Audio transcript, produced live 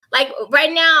Like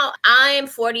right now, I'm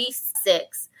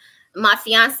 46. My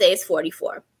fiance is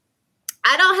 44.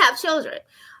 I don't have children.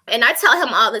 And I tell him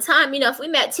all the time, if we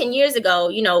met 10 years ago,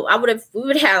 we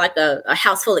would have like a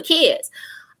house full of kids.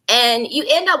 And you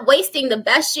end up wasting the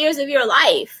best years of your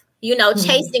life,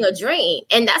 chasing a dream.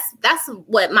 And that's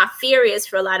what my fear is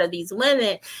for a lot of these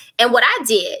women. And what I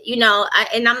did,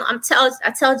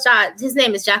 I tell John, his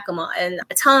name is Giacomo, and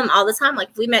I tell him all the time,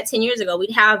 like, if we met 10 years ago,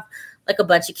 we'd have like a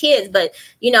bunch of kids, but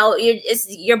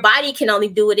your body can only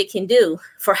do what it can do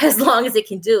for as long as it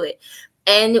can do it.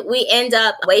 And we end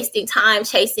up wasting time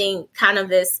chasing kind of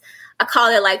this, I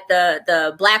call it like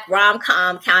the black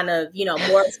rom-com kind of,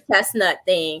 Morris Chestnut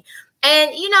thing. And,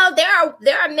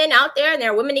 there are men out there and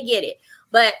there are women to get it.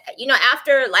 But,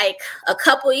 after like a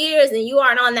couple years and you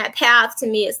aren't on that path, to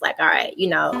me, it's like, all right,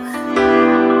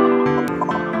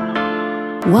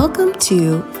 Welcome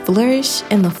to Flourish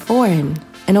in the Foreign,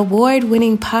 an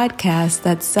award-winning podcast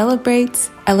that celebrates,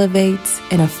 elevates,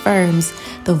 and affirms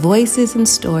the voices and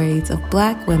stories of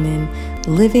Black women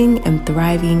living and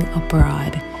thriving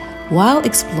abroad, while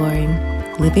exploring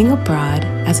living abroad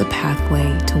as a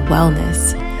pathway to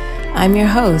wellness. I'm your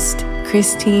host,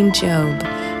 Christine Job,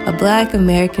 a Black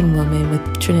American woman with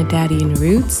Trinidadian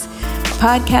roots,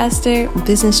 podcaster,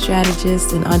 business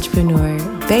strategist, and entrepreneur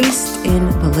based in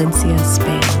Valencia,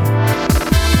 Spain.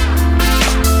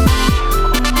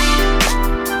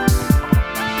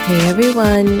 Hey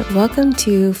everyone, welcome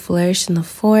to Flourish in the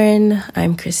Foreign.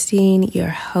 I'm Christine, your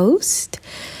host.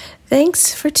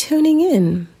 Thanks for tuning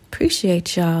in.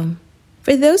 Appreciate y'all.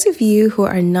 For those of you who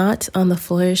are not on the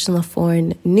Flourish in the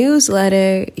Foreign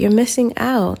newsletter, you're missing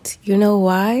out. You know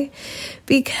why?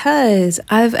 Because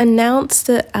I've announced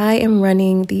that I am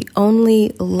running the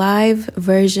only live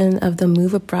version of the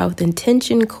Move Abroad with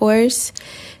Intention course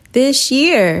this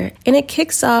year. And it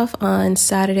kicks off on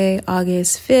Saturday,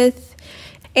 August 5th.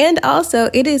 And also,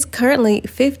 it is currently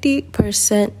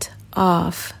 50%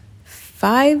 off.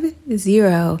 50.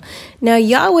 Now,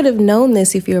 y'all would have known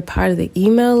this if you're part of the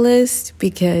email list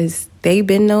because they've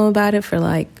been knowing about it for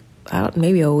like,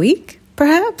 maybe a week,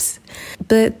 perhaps.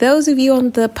 But those of you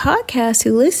on the podcast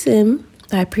who listen,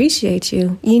 I appreciate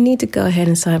you. You need to go ahead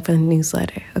and sign up for the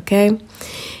newsletter, okay?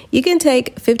 You can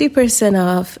take 50%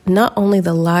 off not only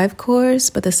the live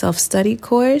course, but the self-study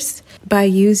course by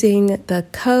using the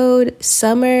code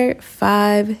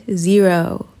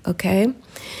SUMMER50, okay?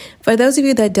 For those of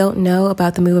you that don't know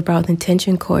about the Move Abroad with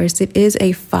Intention course, it is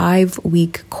a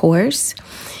 5-week course.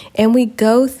 And we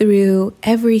go through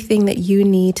everything that you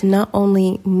need to not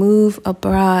only move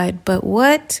abroad, but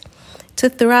to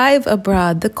thrive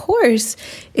abroad. The course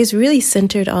is really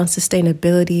centered on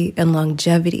sustainability and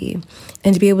longevity,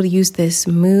 and to be able to use this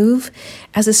move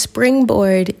as a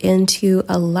springboard into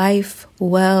a life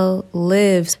well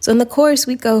lived. So in the course,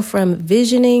 we go from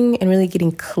visioning and really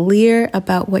getting clear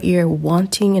about what you're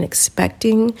wanting and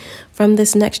expecting from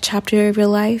this next chapter of your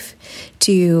life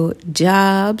to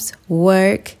jobs,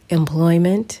 work,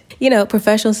 employment,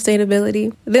 professional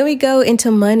sustainability. Then we go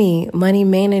into money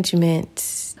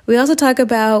management. We also talk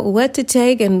about what to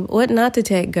take and what not to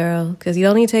take, girl, because you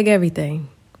don't need to take everything.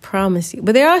 Promise you.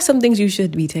 But there are some things you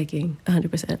should be taking,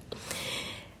 100%.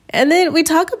 And then we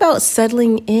talk about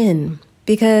settling in,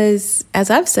 because as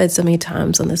I've said so many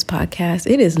times on this podcast,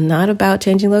 it is not about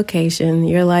changing location.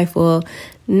 Your life will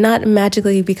not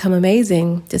magically become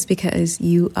amazing just because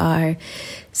you are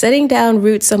setting down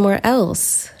roots somewhere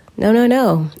else.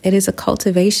 No. It is a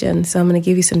cultivation. So I'm going to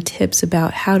give you some tips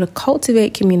about how to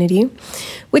cultivate community,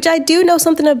 which I do know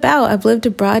something about. I've lived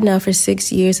abroad now for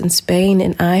 6 years in Spain,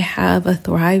 and I have a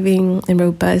thriving and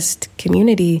robust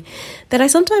community that I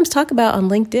sometimes talk about on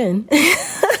LinkedIn.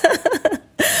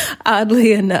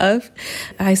 Oddly enough,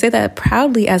 I say that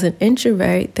proudly as an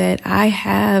introvert, that I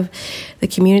have the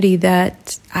community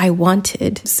that I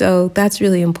wanted. So that's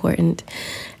really important.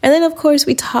 And then, of course,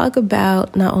 we talk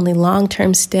about not only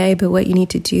long-term stay, but what you need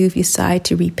to do if you decide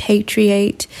to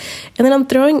repatriate. And then I'm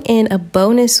throwing in a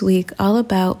bonus week all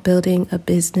about building a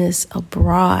business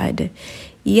abroad.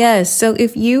 Yes, so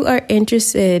if you are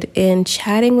interested in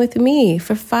chatting with me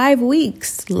for 5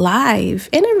 weeks live,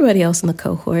 and everybody else in the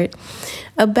cohort,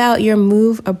 about your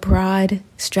move abroad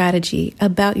strategy,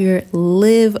 about your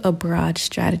live abroad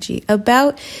strategy,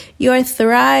 about your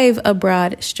thrive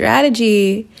abroad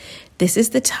strategy, this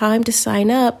is the time to sign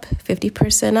up,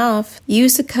 50% off.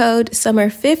 Use the code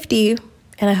SUMMER50,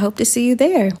 and I hope to see you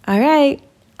there. All right,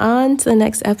 on to the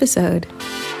next episode.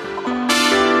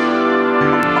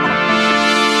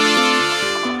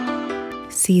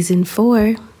 Season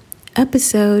 4,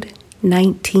 Episode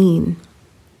 19.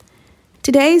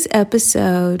 Today's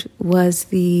episode was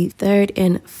the third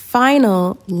and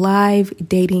final live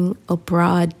dating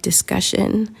abroad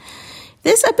discussion.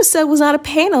 This episode was not a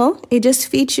panel. It just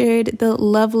featured the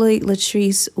lovely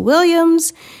Latrice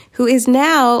Williams, who is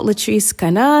now Latrice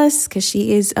Canas because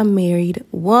she is a married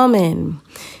woman.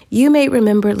 You may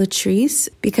remember Latrice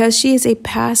because she is a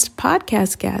past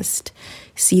podcast guest.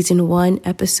 Season 1,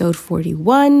 episode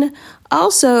 41.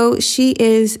 Also, she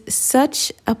is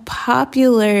such a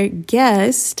popular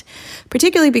guest,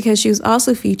 particularly because she was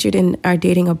also featured in our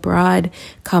Dating Abroad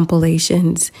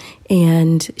compilations,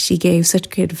 and she gave such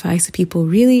good advice that people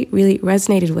really, really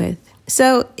resonated with.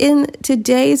 So in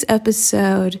today's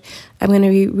episode, I'm going to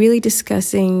be really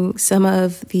discussing some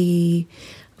of the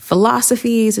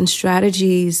philosophies and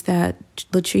strategies that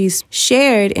Latrice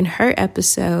shared in her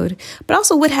episode, but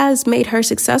also what has made her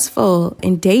successful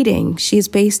in dating. She's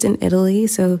based in Italy,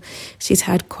 so she's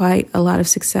had quite a lot of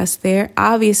success there.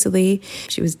 Obviously,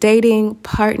 she was dating,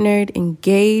 partnered,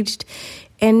 engaged,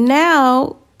 and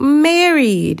now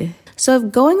married. So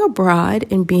if going abroad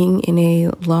and being in a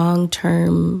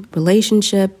long-term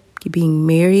relationship, being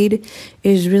married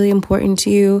is really important to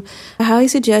you, I highly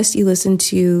suggest you listen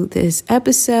to this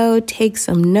episode, take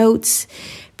some notes,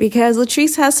 because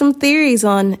Latrice has some theories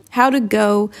on how to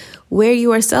go where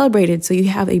you are celebrated so you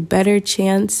have a better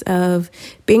chance of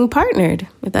being partnered,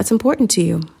 if that's important to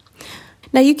you.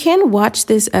 Now, you can watch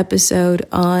this episode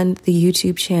on the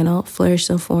YouTube channel, Flourish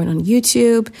So Foreign on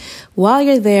YouTube. While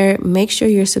you're there, make sure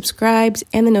you're subscribed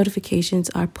and the notifications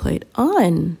are put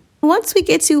on. Once we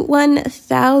get to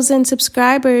 1,000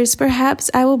 subscribers,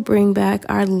 perhaps I will bring back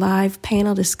our live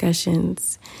panel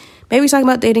discussions. Maybe we're talking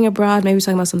about dating abroad, maybe we're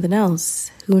talking about something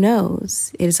else. Who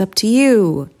knows? It is up to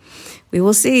you. We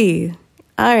will see.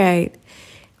 All right.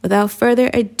 Without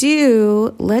further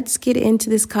ado, let's get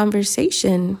into this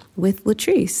conversation with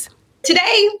Latrice.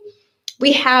 Today,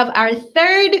 we have our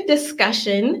third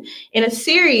discussion in a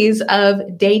series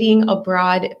of dating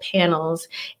abroad panels.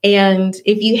 And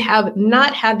if you have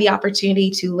not had the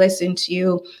opportunity to listen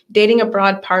to Dating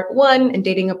Abroad Part 1 and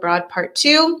Dating Abroad Part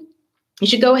 2, you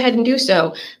should go ahead and do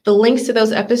so. The links to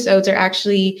those episodes are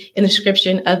actually in the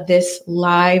description of this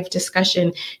live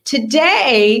discussion.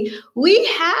 Today, we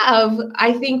have,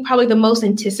 I think, probably the most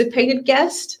anticipated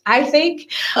guest,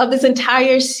 of this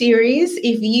entire series.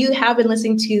 If you have been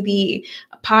listening to the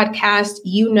podcast,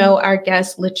 you know our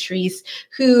guest, Latrice,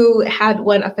 who had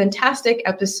a fantastic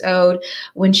episode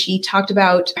when she talked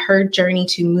about her journey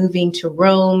to moving to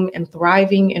Rome and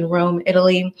thriving in Rome,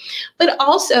 Italy. But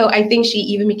also, I think she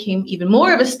even became even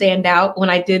more of a standout when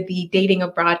I did the Dating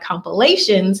Abroad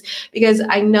compilations, because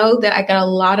I know that I got a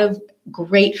lot of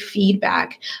great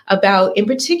feedback about, in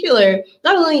particular,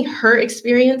 not only her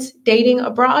experience dating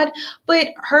abroad, but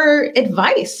her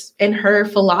advice and her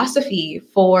philosophy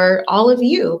for all of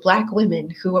you Black women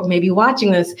who are maybe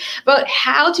watching this about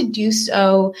how to do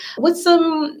so with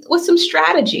some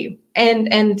strategy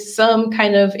and some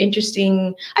kind of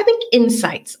interesting, I think,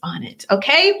 insights on it.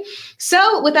 Okay.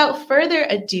 So without further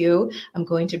ado, I'm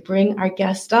going to bring our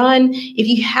guest on. If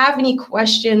you have any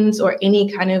questions or any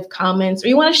kind of comments, or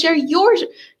you want to share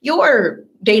your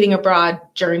dating abroad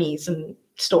journeys and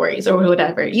stories or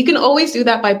whatever, you can always do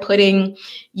that by putting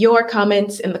your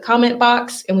comments in the comment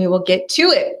box and we will get to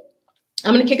it.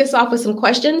 I'm going to kick us off with some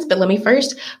questions, but let me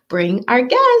first bring our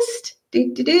guest.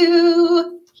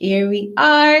 Here we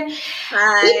are.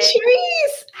 Hi.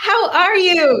 Latrice, how are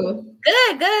you?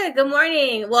 Good. Good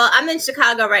morning. Well, I'm in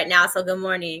Chicago right now, so good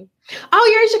morning. Oh,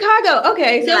 you're in Chicago.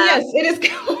 Okay, so Yeah. yes, it is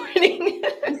good morning.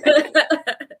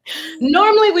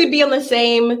 Normally, we'd be on the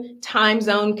same time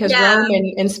zone because Rome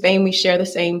and Spain, we share the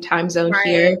same time zone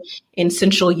here in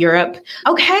Central Europe.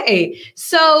 Okay,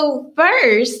 so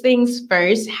first things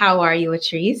first, how are you,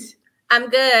 Latrice? I'm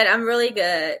good. I'm really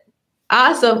good.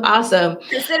 Awesome.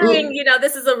 Considering,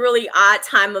 this is a really odd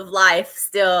time of life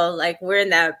still, like we're in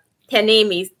that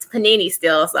panini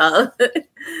still, so.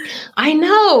 I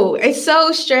know. It's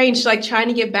so strange, like trying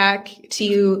to get back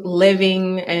to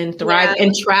living and thrive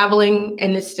and traveling,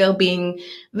 and it's still being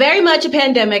very much a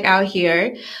pandemic out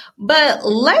here. But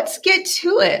let's get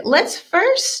to it. Let's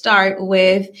first start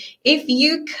with, if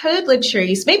you could,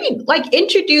 Latrice, maybe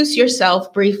introduce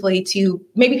yourself briefly to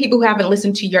maybe people who haven't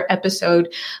listened to your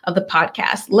episode of the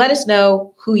podcast. Let us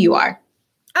know who you are.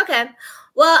 Okay.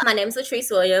 Well, my name is Latrice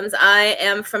Williams. I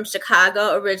am from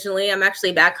Chicago originally. I'm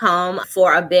actually back home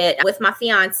for a bit with my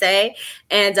fiance,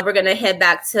 and we're going to head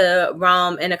back to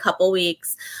Rome in a couple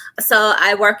weeks. So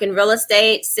I work in real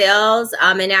estate sales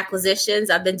and acquisitions.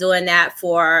 I've been doing that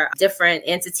for different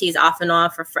entities off and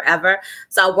on for forever.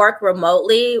 So I work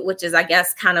remotely, which is, I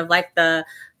guess, kind of like the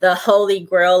the holy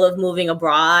grail of moving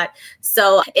abroad.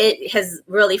 So it has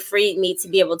really freed me to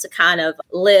be able to kind of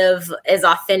live as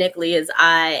authentically as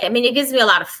I mean, it gives me a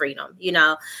lot of freedom,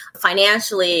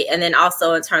 financially, and then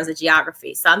also in terms of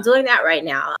geography. So I'm doing that right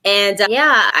now. And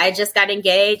I just got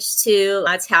engaged to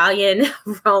an Italian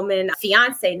Roman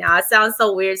fiance now. It sounds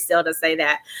so weird still to say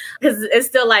that because it's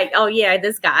still like, oh yeah,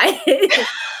 this guy.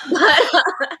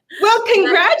 Well,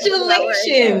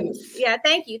 congratulations. Yeah,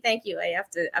 thank you. I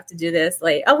have to do this.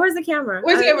 Like, oh, where's the camera?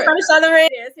 Where's the camera? I'm trying to show the ring.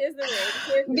 Yes, here's the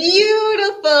ring.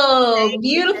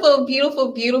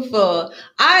 Beautiful.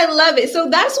 I love it. So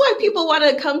that's why people want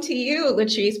to come to you,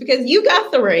 Latrice, because you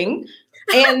got the ring.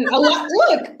 And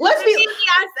let's be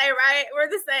Beyonce, right? We're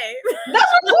the same.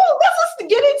 That's cool.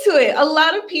 Let's get into it. A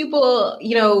lot of people,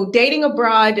 dating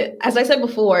abroad, as I said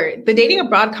before, the dating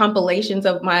abroad compilations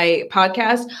of my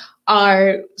podcast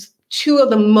are two of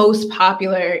the most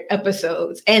popular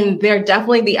episodes. And they're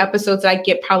definitely the episodes I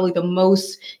get probably the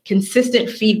most consistent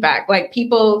feedback. Like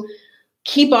people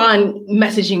keep on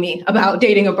messaging me about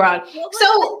dating abroad.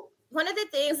 So one of the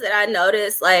things that I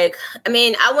noticed, I'm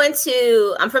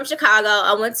from Chicago.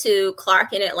 I went to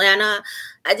Clark in Atlanta.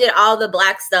 I did all the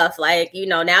Black stuff, like,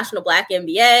 National Black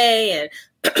MBA and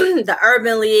the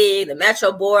Urban League, the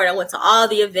Metro Board. I went to all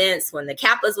the events when the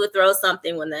Kappas would throw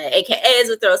something, when the AKAs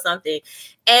would throw something.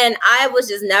 And I was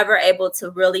just never able to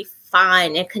really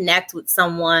find and connect with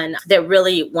someone that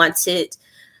really wanted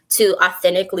to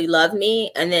authentically love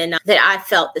me, and then that I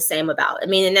felt the same about.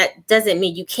 And that doesn't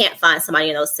mean you can't find somebody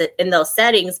in those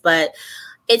settings, but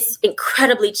it's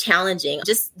incredibly challenging.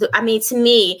 To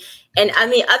me, and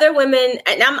other women,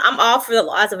 and I'm all for the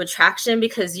laws of attraction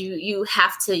because you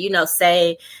have to,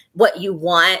 say what you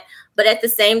want. But at the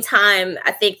same time,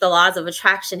 I think the laws of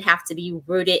attraction have to be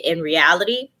rooted in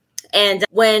reality. And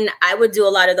when I would do a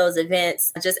lot of those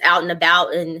events just out and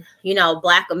about in,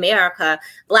 Black America,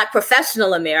 Black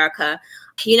professional America,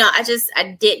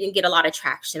 I didn't get a lot of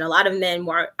traction. A lot of men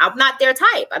I'm not their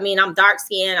type. I'm dark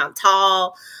skinned, I'm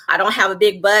tall, I don't have a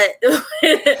big butt.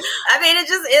 It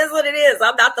just is what it is.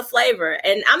 I'm not the flavor.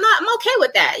 And I'm okay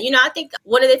with that. I think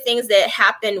one of the things that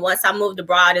happened once I moved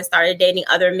abroad and started dating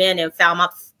other men and found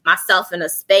myself in a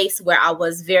space where I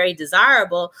was very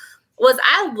desirable was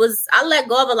I let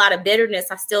go of a lot of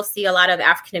bitterness. I still see a lot of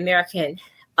African-American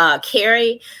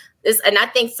carry this. And I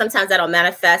think sometimes that'll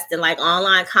manifest in like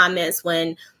online comments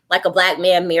when like a Black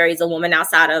man marries a woman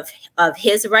outside of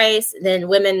his race. Then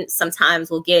women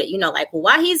sometimes will get, like, well,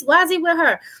 why is he with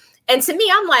her? And to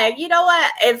me, I'm like, you know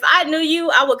what? If I knew you,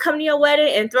 I would come to your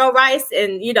wedding and throw rice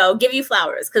and, give you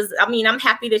flowers. Because, I'm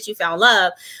happy that you found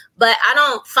love. But I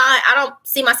don't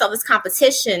see myself as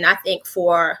competition, I think,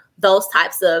 for those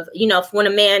types of, when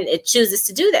a man chooses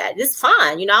to do that, it's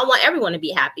fine. I want everyone to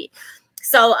be happy.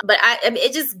 So, but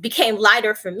it just became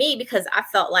lighter for me because I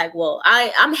felt like, well,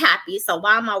 I'm happy. So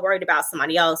why am I worried about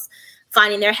somebody else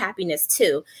finding their happiness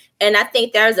too? And I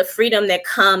think there's a freedom that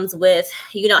comes with,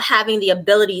 having the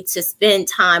ability to spend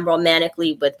time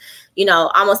romantically with,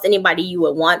 almost anybody you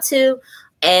would want to.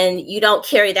 And you don't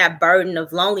carry that burden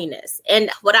of loneliness. And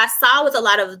what I saw with a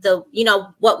lot of the,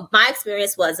 what my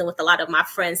experience was, and with a lot of my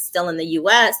friends still in the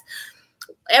US,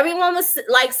 everyone was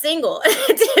like single.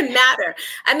 It didn't matter.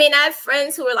 I have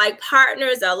friends who were like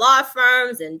partners at law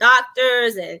firms and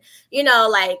doctors, and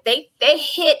like they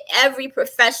hit every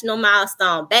professional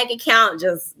milestone. Bank account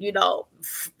just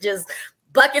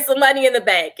buckets of money in the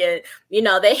bank, and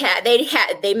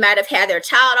they might have had their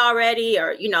child already,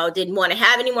 or didn't want to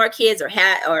have any more kids, or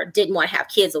didn't want to have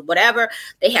kids, or whatever.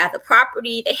 They had the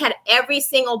property. They had every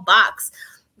single box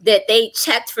that they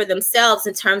checked for themselves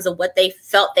in terms of what they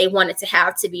felt they wanted to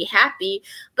have to be happy,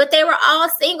 but they were all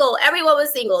single. Everyone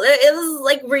was single. It was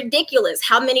like ridiculous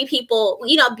how many people,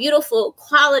 beautiful,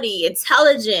 quality,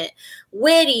 intelligent,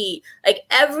 witty, like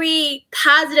every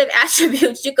positive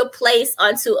attribute you could place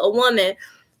onto a woman.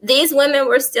 These women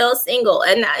were still single.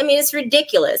 And it's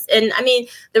ridiculous. And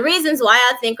the reasons why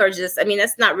I think are just,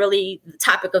 that's not really the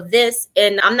topic of this.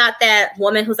 And I'm not that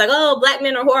woman who's like, oh, Black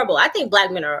men are horrible. I think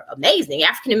Black men are amazing.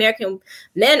 African-American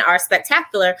men are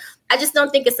spectacular. I just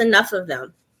don't think it's enough of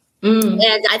them. Mm.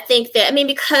 And I think that,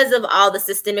 because of all the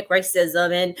systemic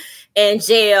racism and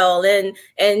jail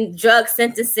and drug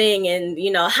sentencing and,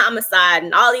 homicide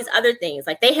and all these other things,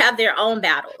 like they have their own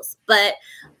battles. But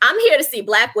I'm here to see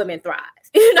Black women thrive.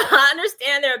 I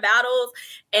understand their battles.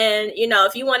 And,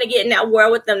 if you want to get in that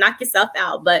war with them, knock yourself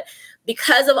out. But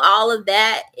because of all of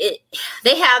that,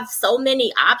 they have so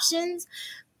many options.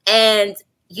 And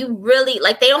you really,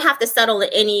 they don't have to settle in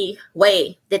any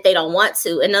way that they don't want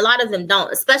to. And a lot of them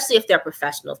don't, especially if they're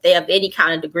professionals. They have any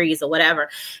kind of degrees or whatever.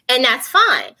 And that's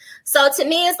fine. So to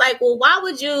me, it's like, well, why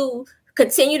would you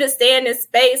continue to stay in this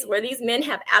space where these men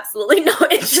have absolutely no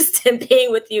interest in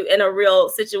being with you in a real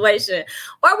situation?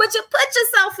 Or would you put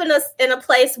yourself in a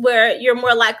place where you're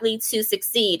more likely to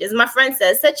succeed? As my friend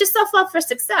says, set yourself up for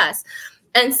success.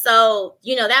 And so,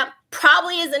 that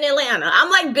probably is in Atlanta. I'm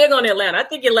like big on Atlanta. I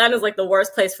think Atlanta is like the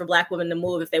worst place for Black women to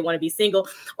move if they want to be single,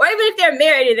 or even if they're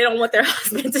married and they don't want their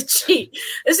husband to cheat.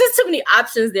 There's just too many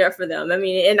options there for them. I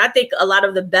mean, and I think a lot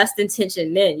of the best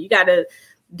intentioned men, you got to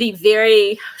be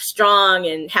very strong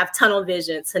and have tunnel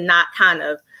vision to not kind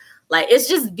of it's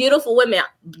just beautiful women,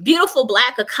 beautiful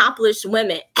Black accomplished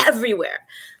women everywhere.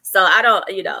 So I don't,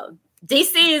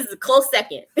 DC is a close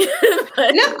second. No,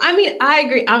 I mean, I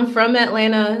agree. I'm from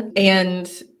Atlanta, and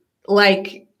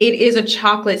it is a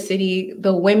chocolate city.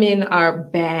 The women are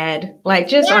bad,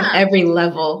 on every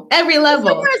level. Every level.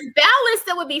 If there's balance,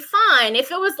 that would be fine.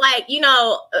 If it was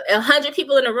 100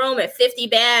 people in a room and 50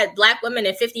 bad Black women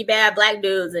and 50 bad Black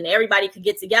dudes, and everybody could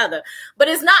get together. But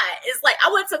it's not. It's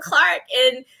I went to Clark,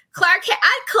 and Clark I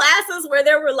had classes where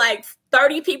there were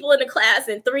 30 people in the class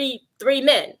and three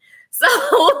men. So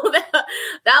that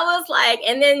was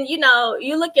and then, you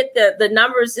look at the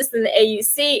numbers just in the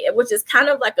AUC, which is kind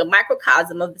of like a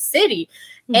microcosm of the city.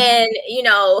 Mm-hmm. And,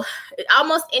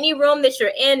 almost any room that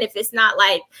you're in, if it's not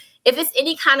if it's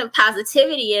any kind of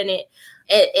positivity in it,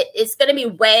 it's going to be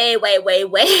way, way, way,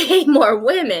 way more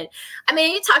women. I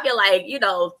mean, you're talking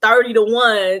 30 to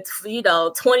 1,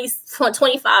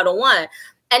 25 to 1.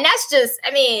 And that's just,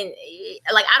 I mean,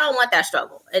 I don't want that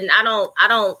struggle. And I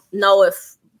don't know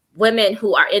if women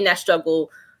who are in that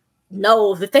struggle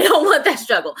know that they don't want that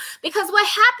struggle, because what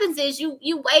happens is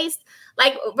you waste,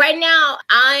 right now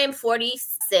I'm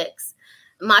 46.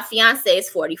 My fiance is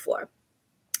 44.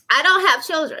 I don't have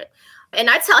children. And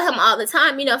I tell him all the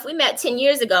time, if we met 10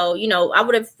 years ago, we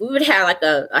would have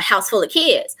a house full of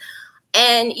kids,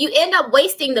 and you end up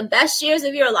wasting the best years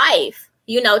of your life,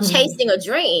 chasing a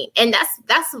dream. And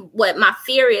that's what my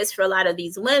fear is for a lot of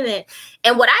these women.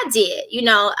 And what I did,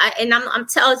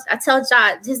 I tell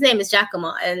John, his name is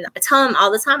Giacomo, and I tell him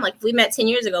all the time, if we met 10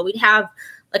 years ago, we'd have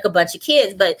a bunch of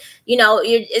kids, but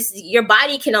your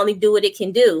body can only do what it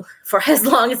can do for as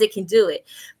long as it can do it.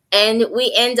 And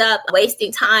we end up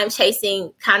wasting time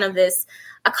chasing kind of this,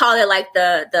 I call it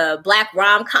the Black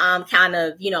rom-com kind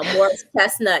of, Morris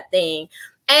Chestnut thing.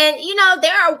 And,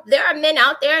 there are men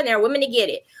out there and there are women to get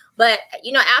it. But,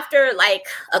 after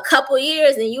a couple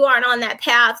years and you aren't on that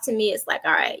path, to me, it's all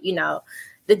right,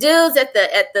 the dudes at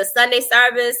the Sunday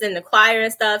service and the choir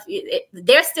and stuff,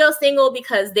 they're still single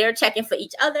because they're checking for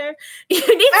each other. You need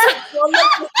to go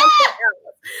look for something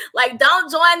else.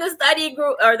 Don't join the study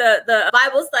group or the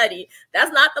Bible study.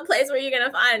 That's not the place where you're going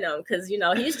to find them, because,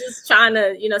 he's just trying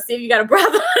to, see if you got a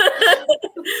brother.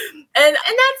 and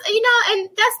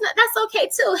that's okay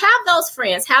too. Have those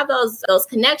friends, have those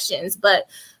connections. But,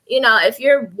 if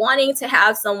you're wanting to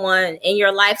have someone in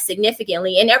your life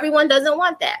significantly, and everyone doesn't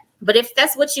want that, but if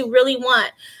that's what you really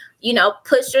want,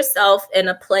 put yourself in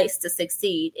a place to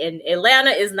succeed. And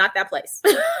Atlanta is not that place.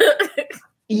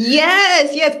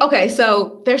 Yes. Okay.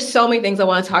 So there's so many things I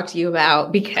want to talk to you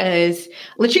about, because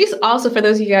Latrice also, for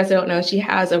those of you guys that don't know, she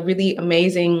has a really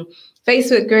amazing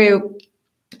Facebook group.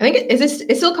 I think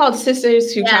it's still called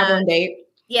Sisters Who Travel and Date.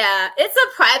 Yeah, it's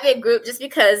a private group, just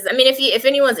because, I mean, if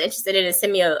anyone's interested in it,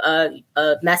 send me a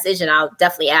message and I'll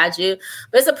definitely add you.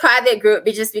 But it's a private group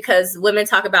just because women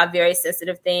talk about very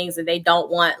sensitive things and they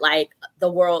don't want the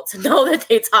world to know that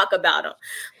they talk about them.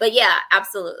 But yeah,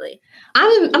 absolutely.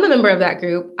 I'm a member of that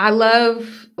group. I love,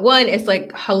 one, it's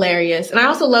hilarious. And I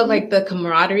also love the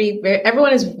camaraderie.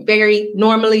 Everyone is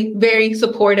normally very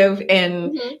supportive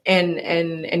and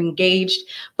engaged.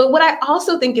 But what I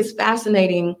also think is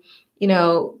fascinating,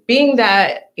 being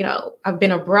that, I've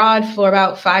been abroad for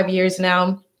about 5 years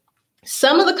now,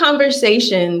 some of the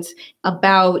conversations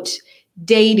about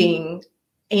dating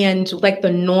and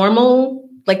the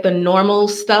normal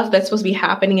stuff that's supposed to be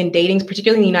happening in dating,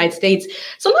 particularly in the United States,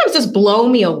 sometimes just blow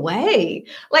me away.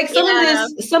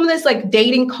 Some of this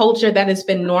dating culture that has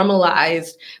been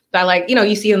normalized by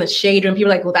you see in the shade room,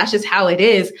 people are well, that's just how it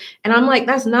is. And I'm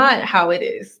that's not how it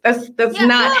is. That's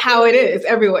not how it is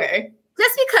everywhere.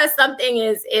 Just because something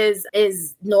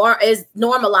is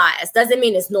normalized doesn't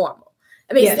mean it's normal.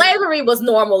 I mean, slavery was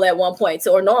normal at one point,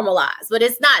 or normalized, but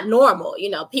it's not normal.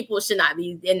 People should not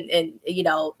be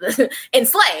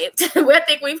enslaved. I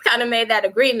think we've kind of made that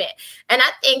agreement. And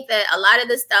I think that a lot of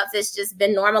the stuff has just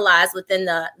been normalized within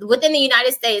the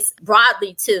United States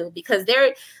broadly too, because there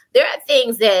are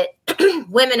things that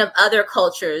women of other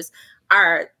cultures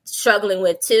are struggling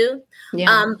with too.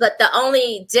 Yeah. But the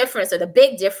only difference, or the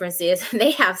big difference, is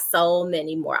they have so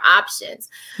many more options.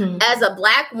 As a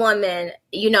Black woman,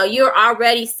 you're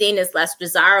already seen as less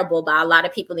desirable by a lot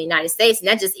of people in the United States. And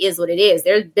that just is what it is.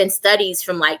 There's been studies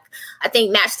from I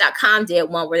think Match.com did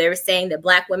one where they were saying that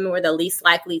Black women were the least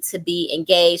likely to be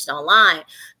engaged online,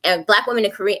 and Black women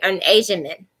and Korean and Asian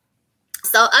men.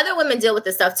 So other women deal with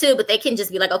this stuff too, but they can just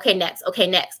be like, okay, next.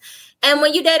 And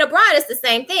when you date abroad, it's the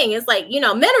same thing. It's like,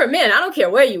 men are men. I don't care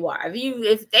where you are.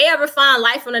 If they ever find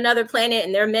life on another planet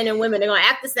and they're men and women, they're going to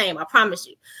act the same. I promise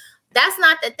you. That's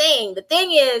not the thing. The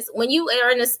thing is, when you are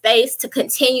in a space to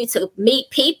continue to meet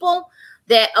people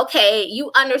that, okay, you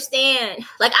understand.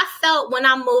 Like, I felt when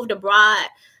I moved abroad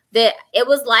that it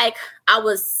was like I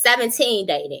was 17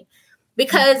 dating,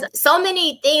 because so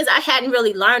many things I hadn't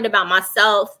really learned about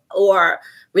myself or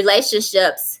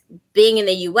relationships being in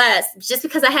the US, just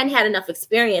because I hadn't had enough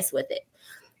experience with it,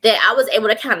 that I was able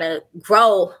to kind of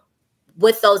grow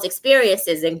with those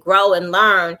experiences and grow and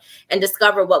learn and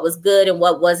discover what was good and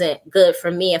what wasn't good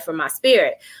for me and for my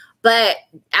spirit. But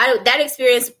that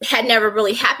experience had never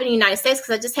really happened in the United States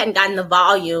because I just hadn't gotten the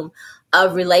volume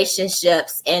of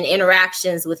relationships and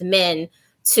interactions with men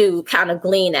to kind of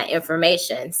glean that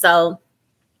information. So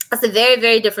it's a very,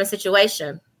 very different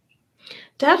situation.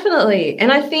 Definitely.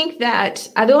 And I think that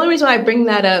the only reason why I bring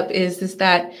that up is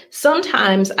that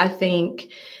sometimes I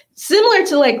think, similar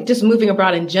to just moving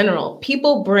abroad in general,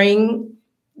 people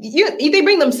they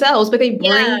bring themselves, but they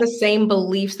bring the same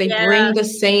beliefs. They bring the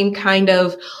same kind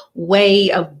of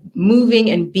way of moving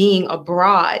and being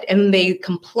abroad. And they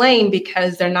complain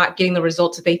because they're not getting the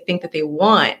results that they think that they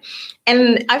want.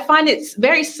 And I find it's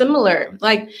very similar.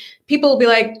 Like, people will be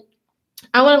like,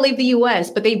 I want to leave the US,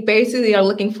 but they basically are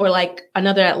looking for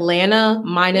another Atlanta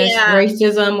minus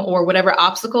racism or whatever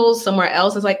obstacles somewhere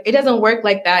else. It's like, it doesn't work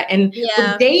like that. And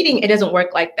with dating, it doesn't work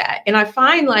like that. And I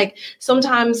find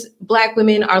sometimes Black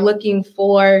women are looking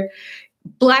for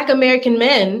Black American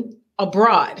men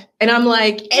abroad. And I'm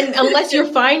like, and unless you're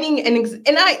finding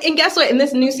and guess what? In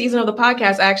this new season of the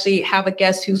podcast, I actually have a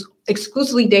guest who's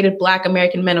exclusively dated Black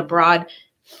American men abroad.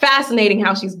 Fascinating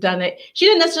how she's done it. She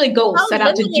didn't necessarily go set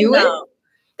out to do it.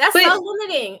 That's so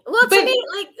limiting. Well, to me,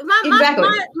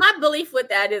 my belief with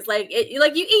that is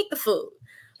you eat the food.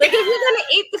 Like, if you're gonna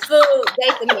eat the food,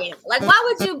 date the man. Like, why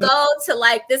would you go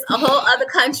to this a whole other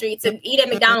country to eat at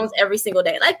McDonald's every single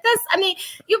day?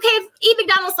 You can't eat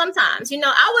McDonald's sometimes.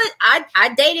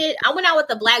 I went out with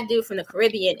a Black dude from the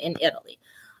Caribbean in Italy,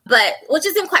 which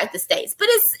isn't quite the States, but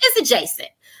it's adjacent.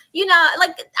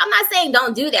 I'm not saying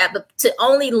don't do that, but to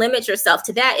only limit yourself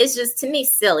to that is just, to me,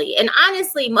 silly. And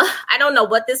honestly, I don't know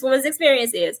what this woman's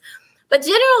experience is, but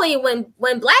generally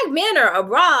when Black men are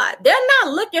abroad, they're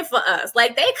not looking for us. They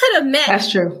could have met.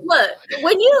 That's true. Look,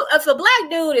 if a Black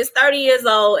dude is 30 years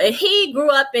old and he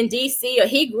grew up in DC or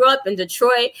he grew up in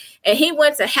Detroit and he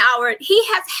went to Howard, he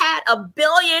has had a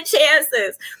billion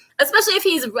chances, especially if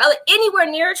he's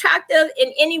anywhere near attractive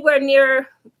and anywhere near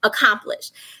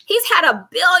accomplished. He's had a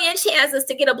billion chances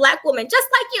to get a Black woman just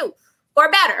like you,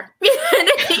 or better. And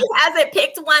if he hasn't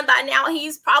picked one by now,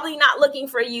 he's probably not looking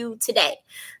for you today.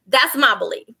 That's my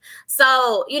belief.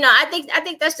 So, I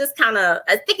think that's just I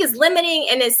think it's limiting,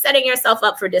 and it's setting yourself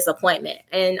up for disappointment.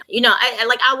 And,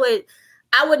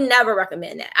 I would never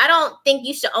recommend that. I don't think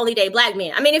you should only date Black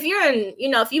men. I mean, if you're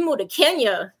if you move to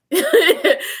Kenya,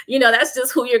 that's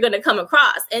just who you're going to come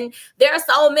across. And there are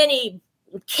so many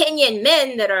Kenyan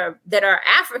men that are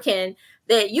African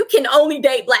that you can only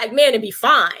date Black men and be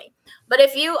fine. But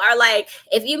if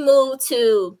you move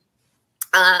to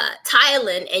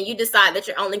Thailand and you decide that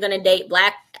you're only going to date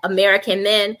Black American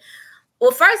men,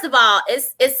 well, first of all,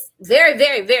 it's very,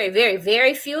 very, very, very,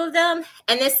 very few of them.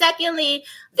 And then secondly,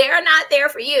 they're not there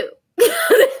for you.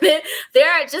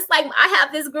 They're just I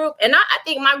have this group, and I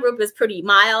think my group is pretty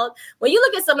mild. When you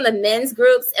look at some of the men's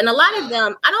groups, and a lot of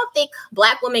them, I don't think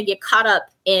Black women get caught up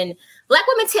in. Black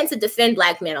women tend to defend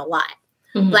Black men a lot.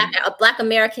 Mm-hmm. Black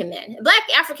American men, Black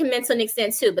African men to an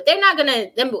extent too, but they're not gonna.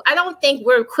 I don't think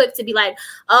we're quick to be like,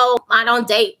 oh, I don't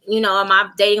date. My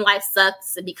dating life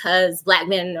sucks because Black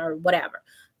men or whatever.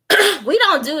 We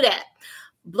don't do that.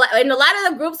 And a lot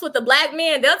of the groups with the Black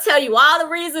men, they'll tell you all the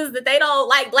reasons that they don't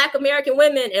like Black American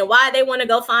women and why they want to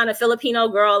go find a Filipino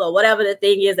girl or whatever the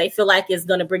thing is they feel like is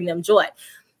going to bring them joy.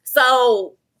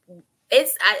 So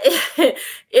if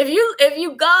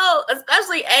you go,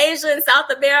 especially Asia and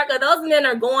South America, those men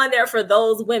are going there for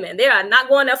those women. They are not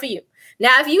going there for you.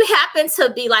 Now, if you happen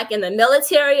to be in the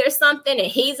military or something, and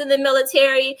he's in the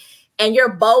military, and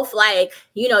you're both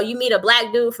you meet a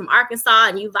Black dude from Arkansas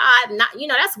and you vibe,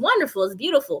 that's wonderful. It's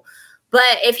beautiful. But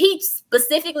if he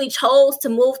specifically chose to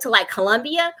move to like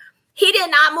Colombia, he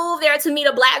did not move there to meet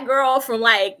a black girl from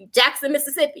like Jackson,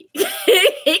 Mississippi.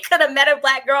 He could have met a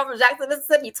black girl from Jackson,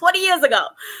 Mississippi 20 years ago.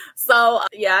 So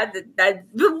yeah,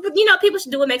 people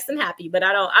should do what makes them happy, but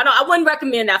I wouldn't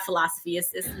recommend that philosophy.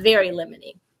 It's very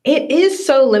limiting. It is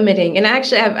so limiting. And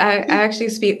actually,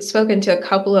 I've spoken to a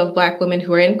couple of Black women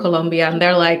who are in Colombia, and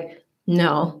they're like,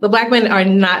 no, the Black men are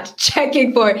not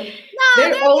checking for. No,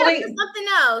 they're only something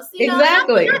else.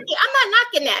 Exactly. I'm not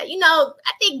knocking that.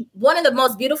 I think one of the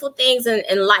most beautiful things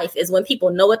in life is when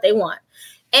people know what they want.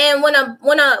 And when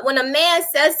a man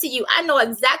says to you, I know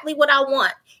exactly what I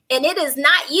want, and it is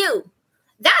not you,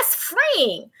 that's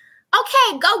freeing.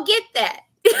 Okay, go get that.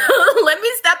 Let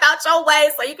me step out your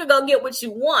way so you can go get what you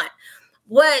want.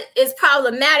 What is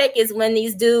problematic is when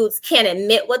these dudes can't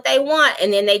admit what they want,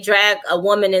 and then they drag a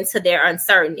woman into their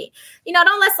uncertainty.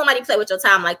 Don't let somebody play with your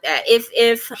time like that.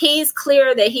 If he's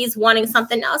clear that he's wanting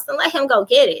something else, then let him go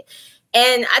get it.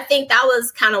 And I think that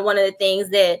was kind of one of the things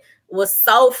that was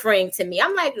so freeing to me.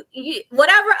 I'm like,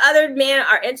 whatever other men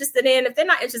are interested in, if they're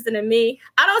not interested in me,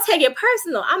 I don't take it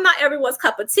personal. I'm not everyone's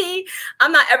cup of tea.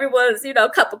 I'm not everyone's,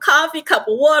 cup of coffee, cup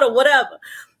of water, whatever.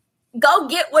 Go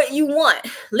get what you want.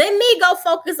 Let me go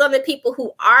focus on the people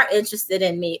who are interested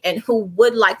in me and who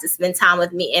would like to spend time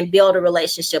with me and build a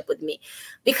relationship with me,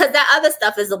 because that other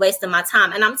stuff is a waste of my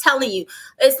time. And I'm telling you,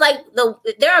 it's like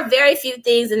there are very few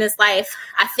things in this life,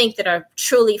 I think, that are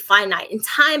truly finite, and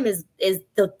time is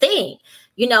the thing.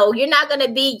 You're not going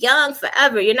to be young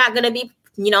forever. You're not going to be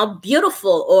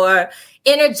beautiful or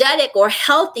energetic or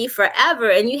healthy forever.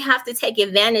 And you have to take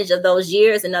advantage of those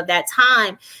years and of that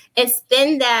time and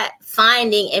spend that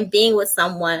finding and being with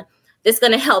someone that's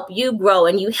going to help you grow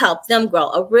and you help them grow.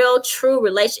 A real true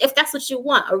relationship, if that's what you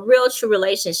want, a real true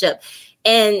relationship.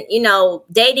 And,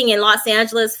 dating in Los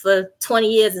Angeles for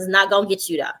 20 years is not going to get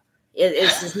you there.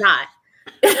 It's just not.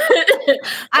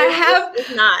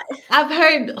 I've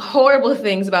heard horrible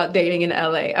things about dating in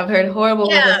LA. I've heard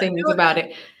horrible things about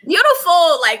it.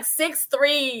 Beautiful, like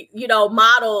 6'3",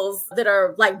 models that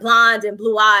are like blonde and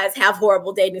blue eyes have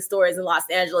horrible dating stories in Los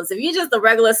Angeles. If you're just a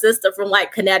regular sister from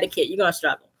like Connecticut, you're going to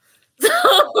struggle.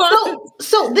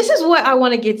 So this is what I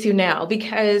want to get to now,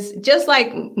 because just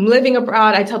like living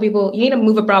abroad, I tell people you need to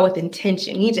move abroad with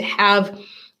intention. You need to have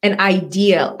an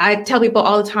idea. I tell people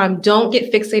all the time, don't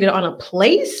get fixated on a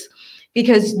place,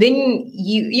 because then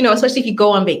especially if you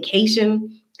go on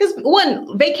vacation, because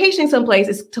vacationing someplace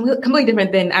is completely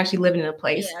different than actually living in a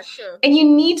place. Yeah, sure. And you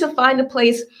need to find a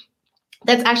place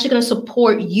that's actually going to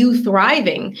support you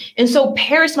thriving. And so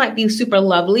Paris might be super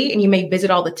lovely and you may visit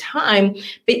all the time,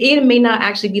 but it may not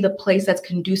actually be the place that's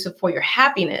conducive for your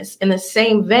happiness. In the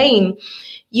same vein,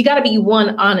 you got to be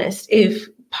honest. If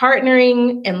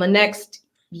partnering in the next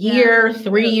year,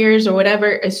 3 years or whatever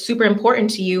is super important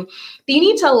to you, then you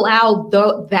need to allow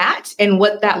that and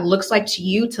what that looks like to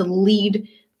you to lead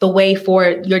the way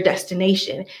for your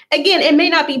destination. Again, it may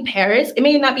not be Paris. It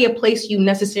may not be a place you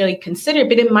necessarily consider,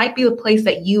 but it might be a place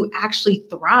that you actually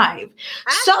thrive.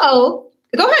 So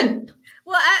go ahead.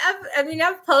 Well,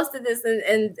 I've posted this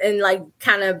in like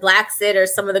kind of Black Sit or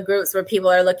some of the groups where people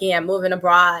are looking at moving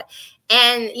abroad.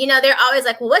 And, they're always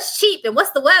like, well, what's cheap and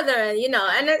what's the weather?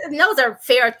 And, and those are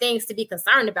fair things to be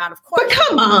concerned about, of course. But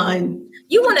come on.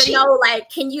 You want to know, like,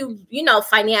 can you,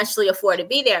 financially afford to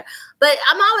be there? But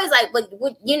I'm always like,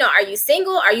 are you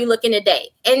single? Are you looking to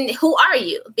date? And who are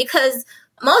you? Because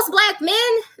most Black men,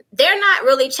 they're not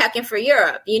really checking for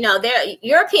Europe.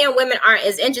 European women aren't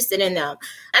as interested in them.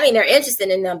 I mean, they're interested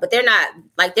in them, but they're not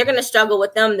like, they're going to struggle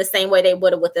with them the same way they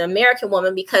would have with the American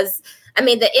woman, because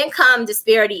the income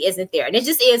disparity isn't there. And it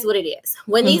just is what it is.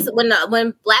 When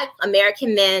when Black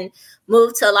American men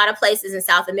move to a lot of places in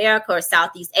South America or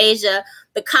Southeast Asia,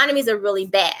 the economies are really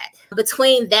bad.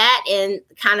 Between that and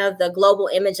kind of the global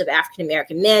image of African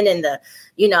American men and the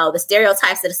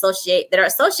stereotypes that are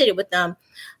associated with them,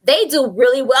 they do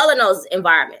really well in those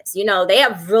environments. They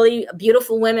have really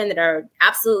beautiful women that are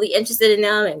absolutely interested in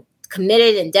them and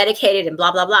committed and dedicated and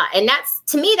blah, blah, blah. And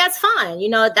to me, that's fine.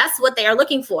 That's what they are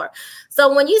looking for.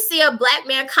 So when you see a Black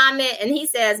man comment and he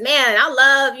says, man, I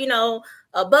love,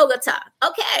 Bogota.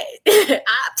 Okay.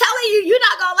 I'm telling you, you're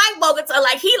not going to like Bogota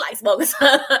like he likes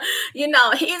Bogota.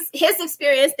 His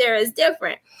experience there is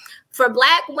different. For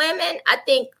Black women, I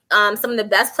think some of the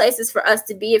best places for us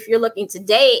to be if you're looking to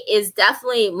date is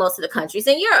definitely most of the countries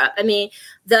in Europe.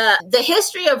 The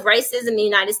history of racism in the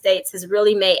United States has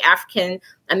really made African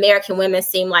American women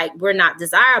seem like we're not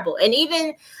desirable. And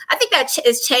even I think that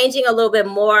is changing a little bit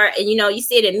more. And, you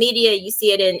see it in media, you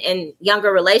see it in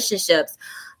younger relationships.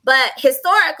 But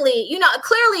historically,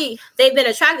 clearly they've been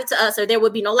attracted to us or there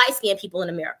would be no light-skinned people in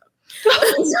America.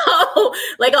 So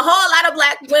like a whole lot of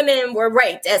Black women were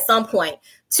raped at some point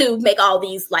to make all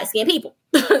these light-skinned people.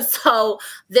 So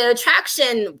the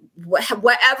attraction,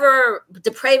 whatever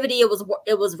depravity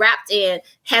it was wrapped in,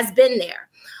 has been there.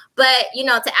 But, you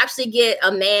know, to actually get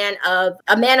a man of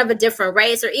a different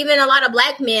race, or even a lot of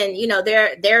Black men, you know,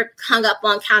 they're hung up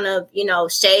on kind of, you know,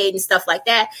 shade and stuff like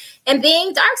that. And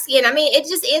being dark skinned, I mean, it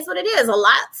just is what it is. A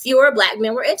lot fewer Black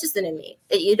men were interested in me.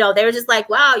 You know, they were just like,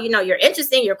 wow, you know, you're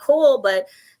interesting, you're cool, but,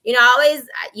 you know,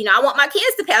 I want my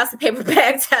kids to pass the paper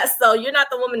bag test. So you're not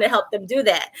the woman to help them do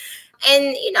that. And,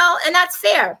 you know, and that's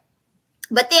fair.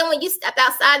 But then when you step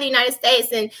outside the United States,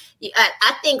 and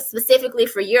I think specifically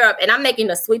for Europe, and I'm making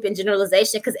a sweeping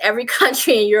generalization because every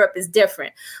country in Europe is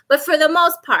different. But for the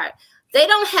most part, they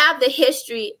don't have the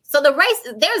history. So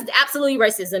there's absolutely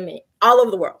racism all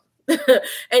over the world.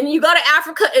 And you go to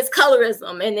Africa, it's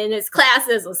colorism, and then it's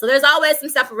classism. So there's always some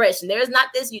separation. There's not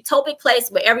this utopic place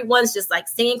where everyone's just like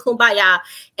singing Kumbaya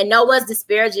and no one's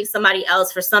disparaging somebody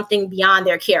else for something beyond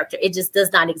their character. It just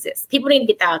does not exist. People need to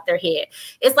get that out of their head.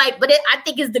 It's like, I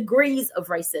think it's degrees of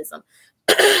racism.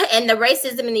 And the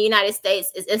racism in the United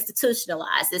States is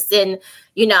institutionalized. It's in,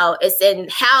 you know, it's in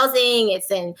housing,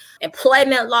 it's in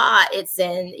employment law, it's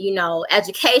in, you know,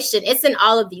 education, it's in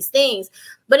all of these things.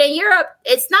 But in Europe,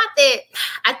 it's not that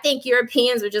I think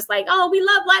Europeans were just like, oh, we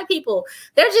love Black people.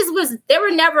 There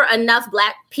were never enough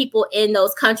Black people in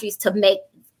those countries to make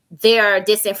their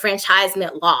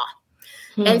disenfranchisement law.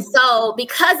 And so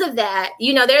because of that,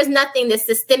 you know, there's nothing that's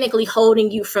systemically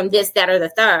holding you from this, that, or the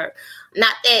third.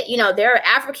 Not that, you know, there are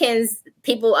Africans,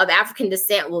 people of African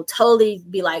descent will totally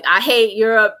be like, I hate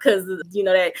Europe because, you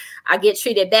know, that I get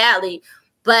treated badly.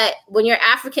 But when you're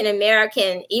African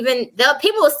American,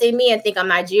 people will see me and think I'm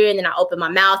Nigerian, and I open my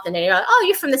mouth and they're like, oh,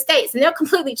 you're from the States. And they'll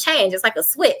completely change. It's like a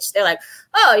switch. They're like,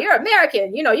 oh, you're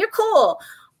American, you know, you're cool.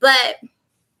 But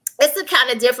it's a kind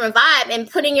of different vibe, and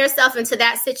putting yourself into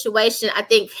that situation, I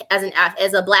think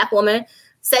as a Black woman,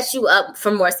 sets you up for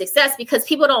more success,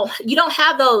 because you don't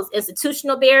have those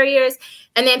institutional barriers.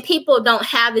 And then people don't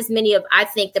have as many of, I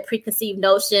think, the preconceived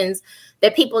notions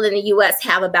that people in the US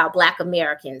have about Black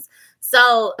Americans.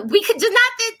 So we could just not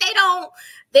that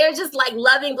they're just like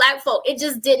loving Black folk. It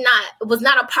just was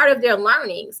not a part of their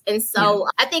learnings. And so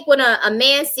I think when a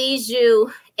man sees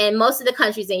you in most of the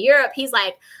countries in Europe, he's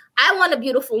like, I want a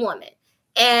beautiful woman.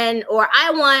 Or I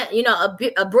want, you know,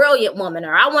 a brilliant woman,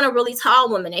 or I want a really tall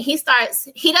woman. And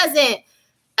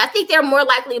I think they're more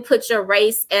likely to put your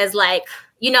race as like,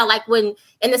 you know, like when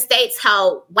in the States,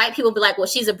 how white people be like, well,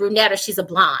 she's a brunette or she's a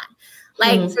blonde.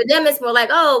 Like for them, it's more like,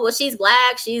 oh, well, she's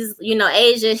Black, she's, you know,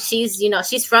 Asian, she's, you know,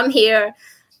 she's from here.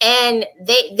 And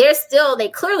they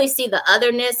clearly see the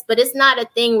otherness, but it's not a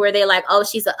thing where they're like, oh,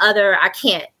 she's the other, I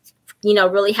can't, you know,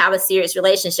 really have a serious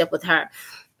relationship with her.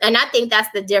 And I think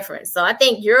that's the difference. So I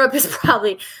think Europe is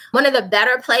probably one of the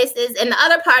better places. And the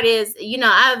other part is, you know,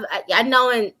 I know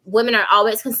when women are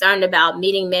always concerned about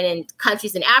meeting men in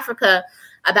countries in Africa,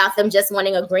 about them just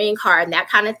wanting a green card and that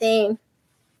kind of thing.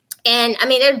 And I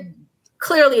mean, they're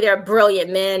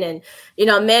brilliant men, and, you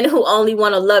know, men who only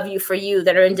want to love you for you,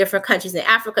 that are in different countries in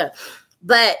Africa.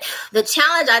 But the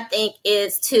challenge, I think,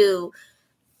 is you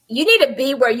need to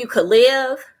be where you could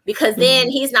live, because then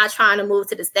he's not trying to move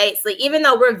to the States. Like, even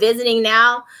though we're visiting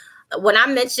now, when I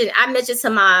mentioned to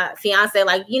my fiance,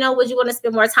 like, you know, would you want to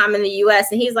spend more time in the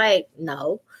US? And he's like,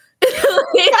 no.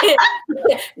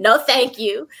 No, thank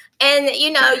you. And,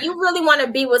 you know, you really want to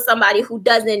be with somebody who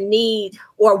doesn't need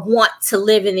or want to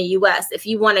live in the US, if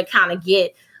you want to kind of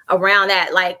get around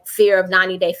that, like, fear of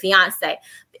 90-day fiance.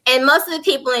 And most of the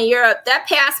people in Europe, their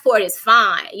passport is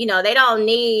fine. You know, they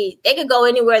could go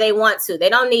anywhere they want to. They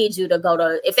don't need you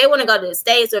to if they want to go to the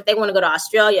States, or if they want to go to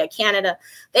Australia, Canada,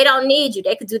 they don't need you.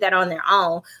 They could do that on their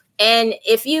own. And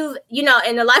if you know,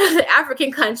 in a lot of the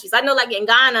African countries, I know, like in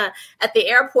Ghana, at the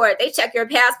airport, they check your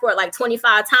passport like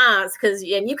 25 times,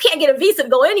 and you can't get a visa to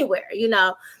go anywhere. You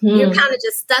know, you're kind of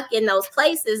just stuck in those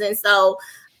places. And so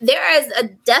there is a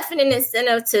definite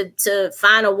incentive to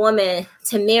find a woman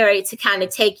to marry, to kind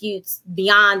of take you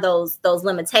beyond those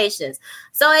limitations.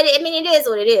 So it is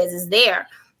what it is. It's there.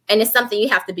 And it's something you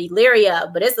have to be leery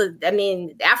of. But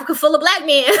Africa full of Black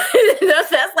men.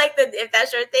 That's like if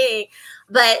that's your thing.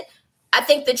 But I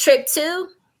think the trick too.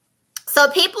 So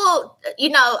people, you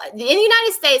know, in the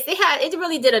United States, it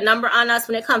really did a number on us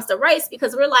when it comes to race,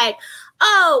 because we're like,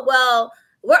 oh, well,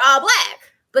 we're all Black.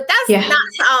 But that's not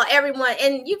how everyone,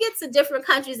 and you get to different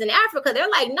countries in Africa, they're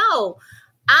like, no,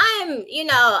 I'm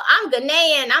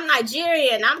Ghanaian, I'm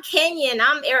Nigerian, I'm Kenyan,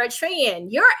 I'm Eritrean.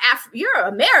 You're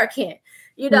American.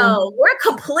 You know, we're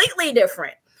completely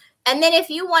different. And then if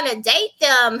you want to date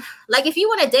them, like if you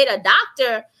want to date a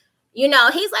doctor, You know,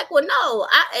 he's like, well, no,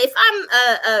 if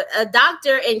I'm a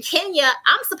doctor in Kenya,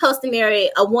 I'm supposed to marry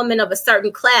a woman of a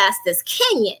certain class that's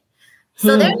Kenyan.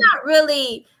 So they're not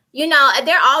really, you know,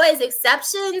 there are always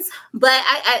exceptions. But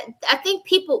I think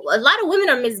a lot of women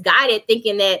are misguided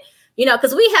thinking that, you know,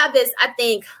 because we have this, I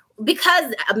think,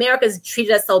 because America's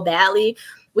treated us so badly,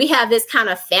 we have this kind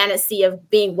of fantasy of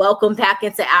being welcomed back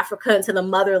into Africa, into the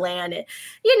motherland. And,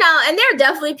 you know, and there are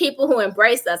definitely people who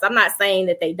embrace us. I'm not saying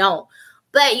that they don't.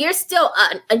 But you're still,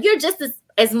 you're just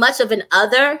as much of an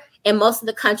other in most of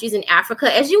the countries in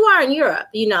Africa as you are in Europe,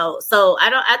 you know. So I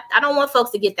don't want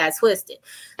folks to get that twisted.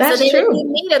 That's so true. If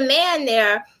you meet a man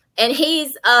there and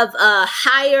he's of a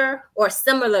higher or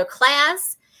similar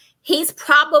class, he's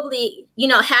probably, you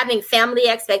know, having family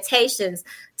expectations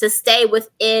to stay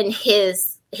within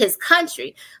his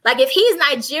country. Like if he's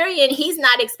Nigerian, he's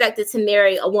not expected to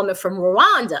marry a woman from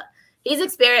Rwanda. He's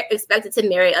expected to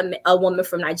marry a woman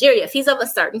from Nigeria if he's of a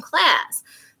certain class.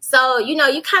 So, you know,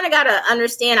 you kind of got to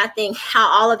understand, I think, how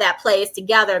all of that plays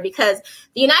together, because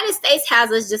the United States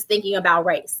has us just thinking about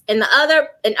race. In other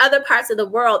parts of the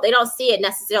world, they don't see it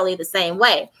necessarily the same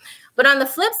way. But on the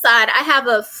flip side, I have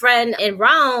a friend in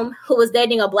Rome who was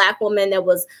dating a Black woman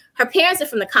her parents are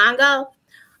from the Congo,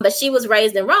 but she was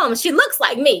raised in Rome. She looks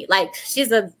like me. Like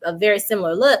she's a very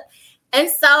similar look. And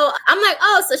so I'm like,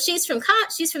 oh, so she's from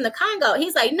the Congo.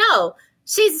 He's like, no,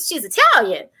 she's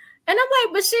Italian. And I'm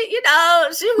like, but she, you know,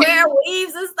 she wear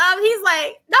weaves and stuff. He's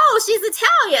like, no, she's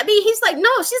Italian. I mean, he's like, no,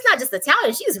 she's not just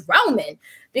Italian. She's Roman,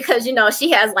 because, you know,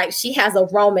 she has a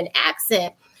Roman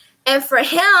accent. And for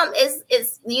him,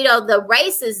 it's you know, the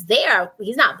race is there.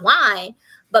 He's not blind,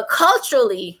 but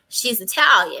culturally, she's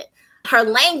Italian. Her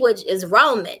language is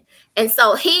Roman. And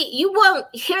so you won't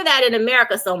hear that in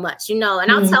America so much, you know, and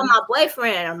I'll tell my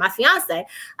boyfriend or my fiance,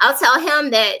 I'll tell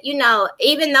him that, you know,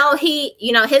 even though he,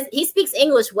 you know, he speaks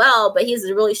English well, but he has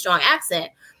a really strong accent,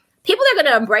 people are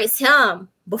going to embrace him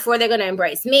before they're going to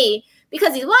embrace me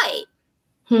because he's white.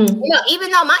 You know, even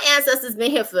though my ancestors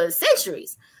been here for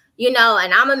centuries, you know,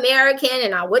 and I'm American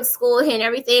and I went to school here and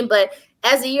everything. But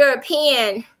as a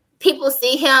European, people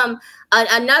see him,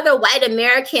 another white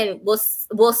American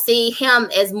will see him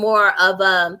as more of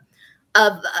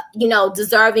you know,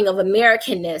 deserving of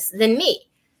Americanness than me.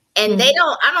 And I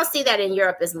don't see that in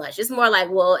Europe as much. It's more like,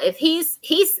 well, if he's,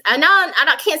 I know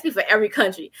I can't speak for every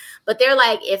country, but they're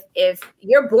like, if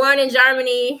you're born in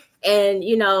Germany and,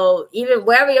 you know, even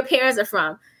wherever your parents are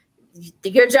from,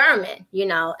 you're German, you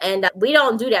know, and we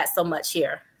don't do that so much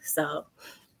here. So.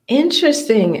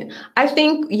 Interesting. I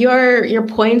think your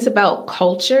points about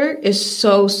culture is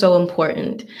so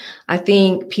important. I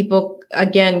think people,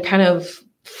 again, kind of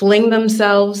fling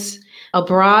themselves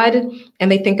abroad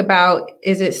and they think about,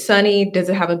 is it sunny? Does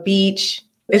it have a beach?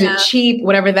 Is it cheap?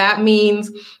 Whatever that means.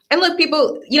 And look,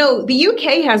 people, you know, the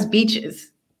UK has beaches.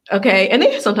 Okay. And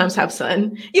they sometimes have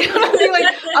sun. You know what I mean?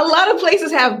 Like a lot of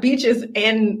places have beaches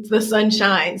and the sun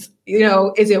shines. You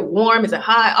know, is it warm? Is it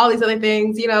hot? All these other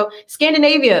things, you know,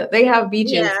 Scandinavia, they have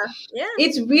beaches. Yeah.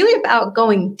 It's really about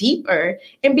going deeper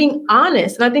and being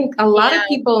honest. And I think a lot of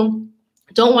people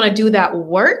don't want to do that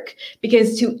work,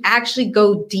 because to actually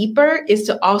go deeper is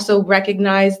to also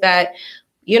recognize that,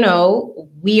 you know,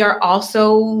 we are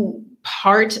also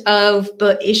part of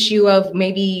the issue of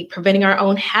maybe preventing our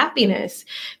own happiness.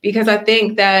 Because I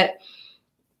think that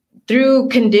through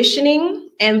conditioning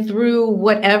and through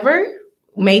whatever,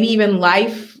 maybe even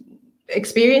life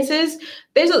experiences,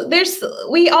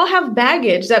 we all have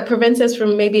baggage that prevents us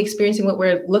from maybe experiencing what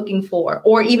we're looking for,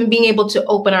 or even being able to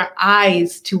open our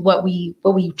eyes to what we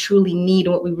truly need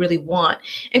and what we really want,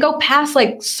 and go past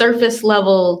like surface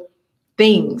level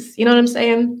things. You know what I'm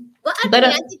saying? Well, I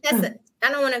think that's I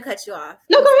don't want to cut you off.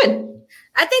 No, go ahead.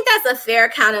 I think that's a fair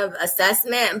kind of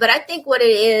assessment, but I think what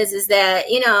it is that,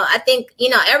 you know, I think, you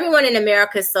know, everyone in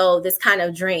America sold this kind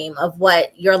of dream of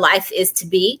what your life is to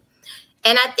be.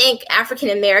 And I think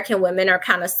African-American women are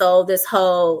kind of sold this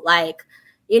whole, like,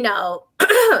 you know,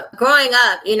 growing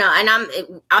up, you know,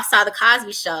 and I saw the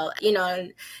Cosby Show, you know,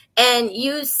 and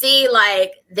you see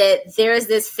like that there's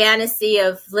this fantasy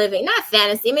of living, not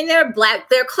fantasy. I mean, they're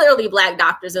clearly Black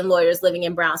doctors and lawyers living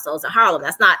in brownstones in Harlem.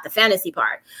 That's not the fantasy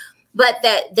part, but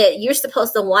that you're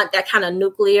supposed to want that kind of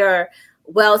nuclear,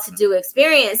 well-to-do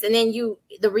experience. And then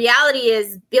the reality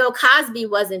is Bill Cosby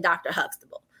wasn't Dr.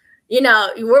 Huxtable. You know,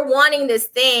 we're wanting this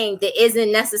thing that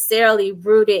isn't necessarily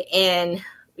rooted in,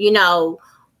 you know,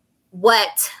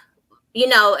 what, you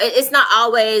know, it's not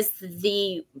always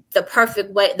the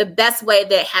perfect way, the best way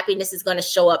that happiness is going to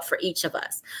show up for each of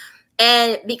us.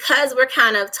 And because we're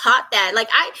kind of taught that, like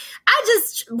I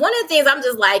just, one of the things I'm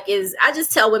just like is I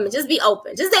just tell women, just be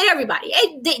open, just date everybody.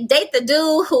 Hey, date the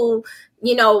dude who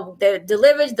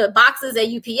deliver the boxes at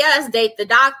UPS, date the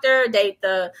doctor, date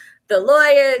the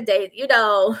lawyer, date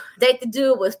the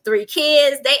dude with 3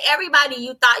 kids, date everybody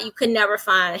you thought you could never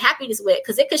find happiness with,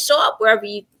 because it could show up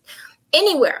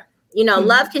anywhere.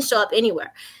 Love can show up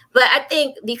anywhere. But I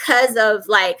think because of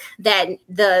like that,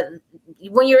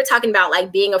 when you were talking about like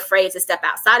being afraid to step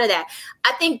outside of that,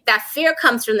 I think that fear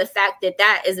comes from the fact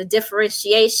that is a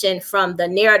differentiation from the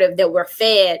narrative that we're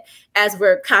fed as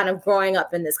we're kind of growing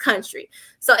up in this country.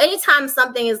 So anytime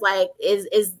something is like, is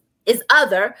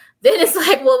other, then it's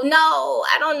like, well, no,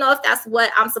 I don't know if that's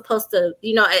what I'm supposed to,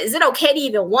 is it okay to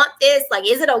even want this? Like,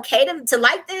 is it okay to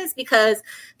like this? Because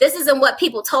this isn't what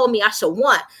people told me I should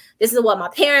want. This is what my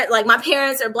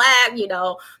parents are Black,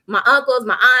 my uncles,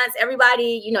 my aunts,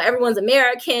 everybody, everyone's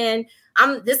American.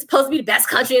 This is supposed to be the best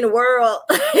country in the world.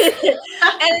 and my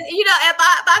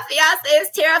fiance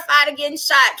is terrified of getting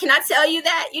shot. Can I tell you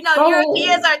that?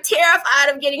 Europeans are terrified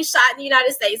of getting shot in the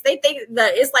United States. They think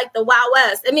that it's like the Wild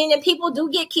West. I mean, and people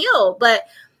do get killed, but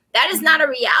that is not a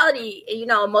reality, in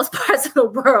most parts of the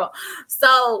world.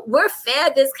 So we're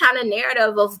fed this kind of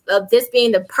narrative of this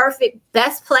being the perfect,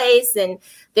 best place, and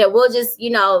that we'll just,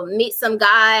 meet some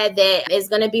guy that is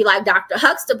going to be like Dr.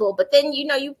 Huxtable. But then,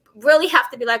 you really have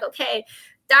to be like, okay,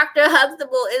 Dr.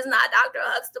 Huxtable is not Dr.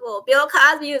 Huxtable. Bill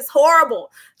Cosby is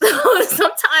horrible. So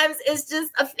sometimes it's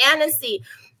just a fantasy.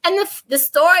 And the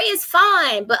story is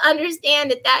fine, but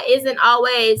understand that isn't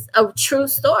always a true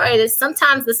story. That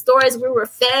sometimes the stories we were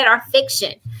fed are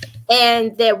fiction,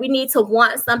 and that we need to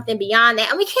want something beyond that.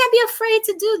 And we can't be afraid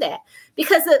to do that,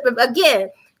 because, again,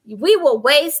 we will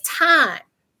waste time.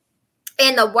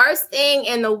 And the worst thing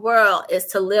in the world is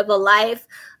to live a life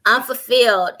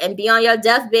unfulfilled and be on your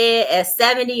deathbed at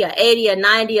 70 or 80 or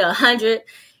 90 or 100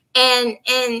 and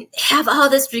have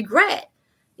all this regret.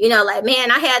 Like,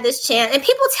 man, I had this chance. And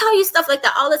people tell you stuff like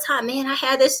that all the time. Man, I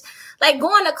had this, like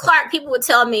going to Clark, people would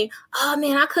tell me, oh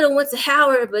man, I could have went to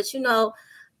Howard, but and I'm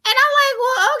like,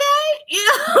 well, okay,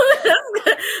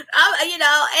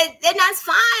 and that's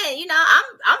fine.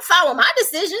 I'm fine with my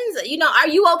decisions. Are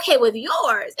you okay with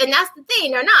yours? And that's the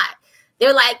thing. They're not.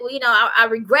 They're like, well, I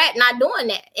regret not doing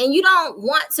that. And you don't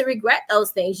want to regret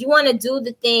those things. You want to do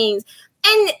the things.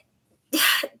 And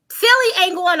Philly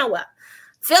ain't going nowhere.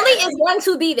 Philly is going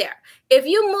to be there. If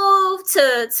you move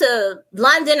to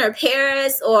London or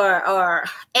Paris or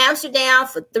Amsterdam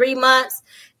for 3 months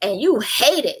and you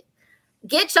hate it,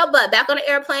 get your butt back on the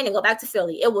airplane and go back to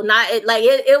Philly. It will not,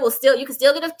 it will still, you can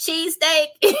still get a cheesesteak.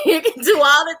 You can do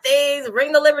all the things,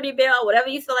 ring the Liberty Bell, whatever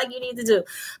you feel like you need to do.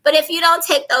 But if you don't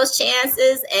take those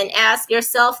chances and ask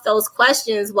yourself those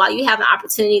questions while you have an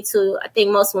opportunity to, I think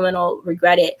most women will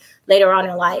regret it later on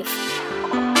in life.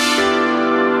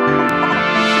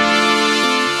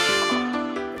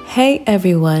 Hey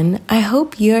everyone, I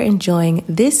hope you're enjoying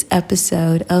this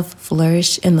episode of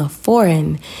Flourish in the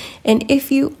Foreign. And if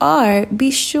you are,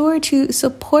 be sure to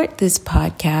support this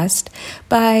podcast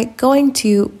by going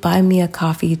to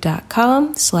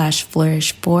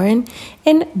buymeacoffee.com/flourishforeign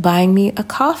and buying me a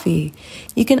coffee.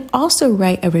 You can also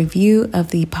write a review of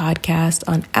the podcast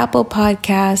on Apple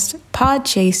Podcasts,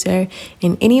 Podchaser,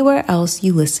 and anywhere else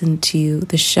you listen to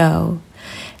the show.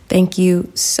 Thank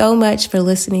you so much for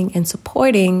listening and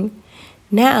supporting.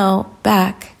 Now,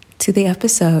 back to the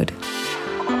episode.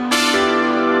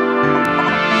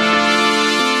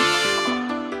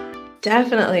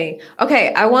 Definitely.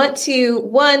 Okay, I want to,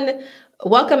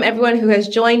 welcome everyone who has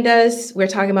joined us. We're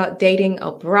talking about dating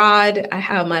abroad. I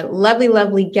have my lovely,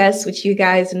 lovely guest, which you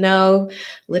guys know,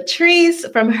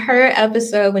 Latrice, from her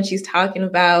episode when she's talking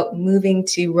about moving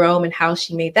to Rome and how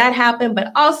she made that happen,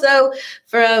 but also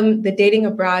from the Dating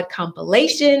Abroad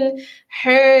compilation.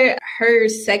 Her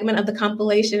segment of the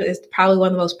compilation is probably one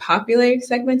of the most popular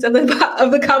segments of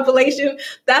the compilation.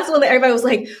 That's one that everybody was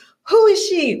like, who is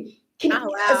she?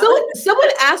 Someone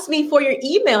asked me for your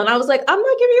email, and I was like, I'm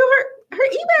not giving you her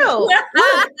email.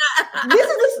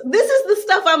 This is the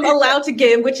stuff I'm allowed to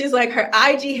give, which is like her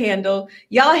IG handle.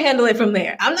 Y'all handle it from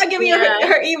there. I'm not giving you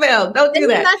her email. Don't do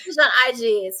that. Message on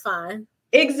IG is fine.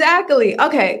 Exactly.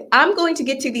 Okay. I'm going to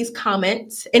get to these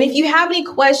comments. And if you have any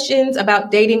questions about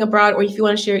dating abroad, or if you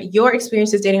want to share your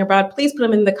experiences dating abroad, please put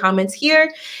them in the comments here.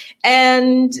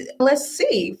 And let's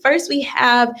see. First, we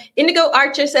have Indigo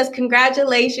Archer says,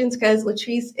 congratulations, because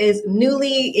Latrice is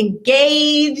newly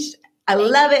engaged. I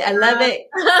love it. I love it.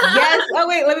 Yes. Oh,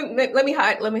 wait, let me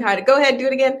hide it. Go ahead. Do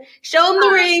it again. Show them the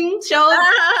ring. Show them.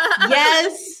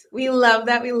 Yes. We love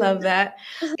that. We love that.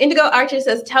 Indigo Archer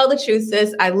says, tell the truth,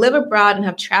 sis. I live abroad and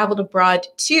have traveled abroad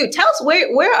too. Tell us,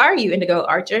 where are you, Indigo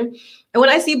Archer? And when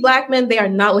I see Black men, they are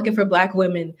not looking for Black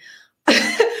women.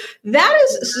 That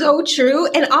is so true.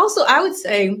 And also, I would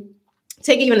say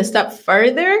take it even a step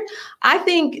further, I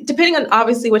think depending on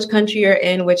obviously which country you're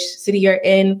in, which city you're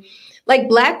in, like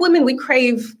Black women, we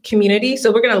crave community.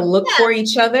 So we're going to look for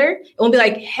each other and we'll be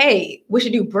like, hey, we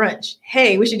should do brunch.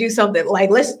 Hey, we should do something like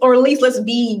let's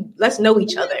know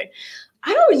each other.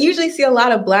 I don't usually see a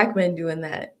lot of Black men doing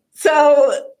that.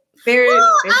 So I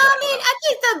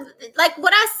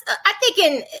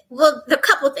think the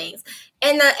couple things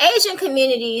in the Asian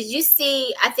communities, you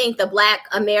see, I think the Black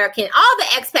American, all the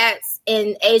expats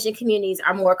in Asian communities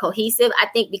are more cohesive. I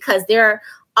think because they're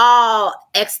all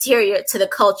exterior to the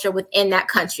culture within that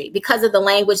country because of the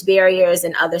language barriers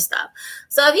and other stuff.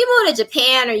 So if you move to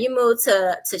Japan or you move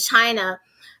to China,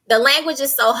 the language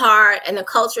is so hard and the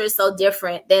culture is so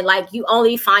different that like you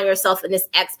only find yourself in this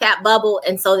expat bubble.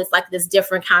 And so it's like this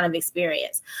different kind of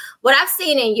experience. What I've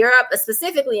seen in Europe,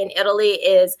 specifically in Italy,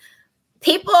 is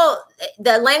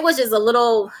the language is a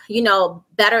little,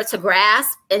 better to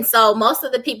grasp. And so most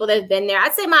of the people that have been there,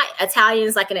 I'd say my Italian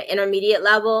is like an intermediate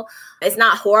level. It's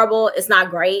not horrible. It's not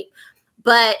great.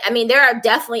 But I mean, there are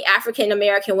definitely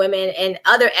African-American women and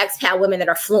other expat women that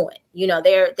are fluent.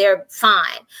 They're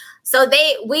fine. So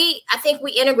I think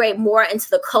we integrate more into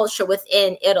the culture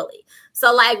within Italy.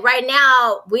 So like right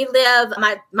now we live,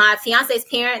 my fiance's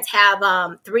parents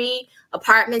have 3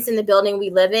 apartments in the building we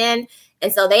live in.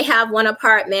 And so they have one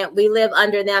apartment, we live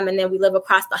under them, and then we live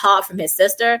across the hall from his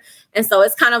sister. And so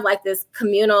it's kind of like this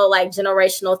communal, like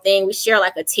generational thing. We share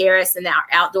like a terrace in our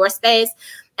outdoor space.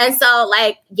 And so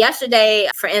like yesterday,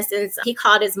 for instance, he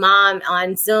called his mom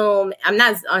on Zoom. I'm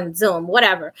not on Zoom,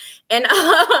 whatever. And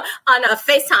on a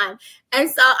FaceTime. And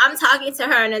so I'm talking to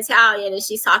her in Italian and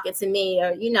she's talking to me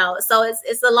so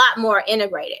it's a lot more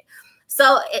integrated.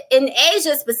 So in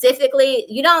Asia specifically,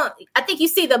 I think you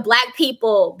see the Black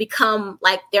people become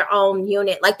like their own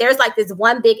unit. Like there's like this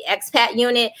one big expat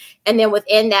unit. And then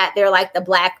within that, they're like the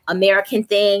Black American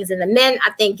things. And the men,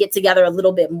 I think, get together a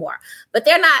little bit more. But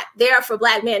they're not there for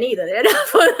Black men either. They're not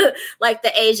for like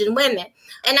the Asian women.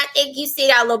 And I think you see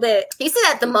that a little bit. You see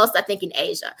that the most, I think, in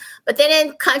Asia. But then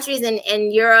in countries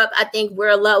in Europe, I think we're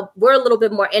a little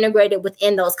bit more integrated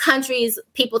within those countries.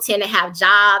 People tend to have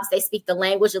jobs. They speak the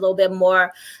language a little bit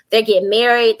more. They get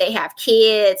married. They have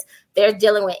kids. They're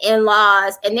dealing with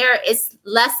in-laws. And it's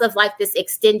less of like this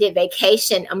extended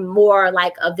vacation and more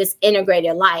like of this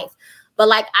integrated life. But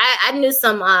like I knew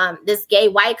this gay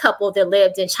white couple that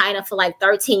lived in China for like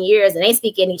 13 years and they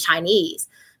speak any Chinese.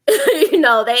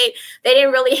 They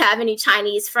didn't really have any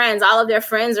Chinese friends. All of their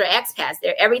friends are expats.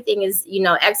 Everything is,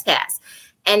 expats.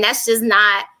 And that's just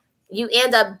not, you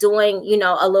end up doing,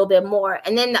 a little bit more.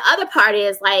 And then the other part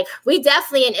is like, we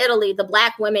definitely in Italy, the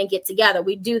Black women get together.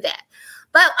 We do that.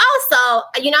 But also,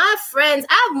 I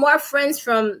have more friends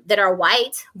that are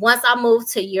white once I moved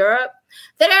to Europe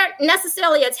that aren't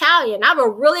necessarily Italian. I have a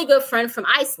really good friend from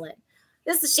Iceland.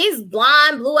 She's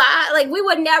blonde, blue eyed. Like we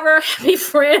would never be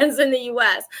friends in the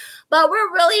US, but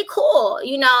we're really cool.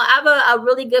 I have a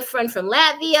really good friend from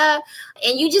Latvia,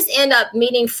 and you just end up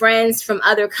meeting friends from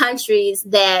other countries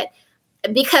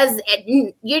because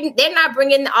they're not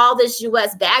bringing all this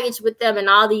US baggage with them and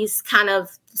all these kind of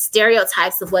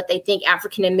stereotypes of what they think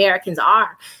African Americans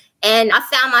are. And I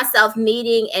found myself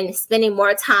meeting and spending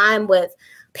more time with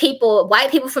white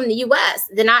people from the US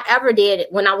than I ever did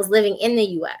when I was living in the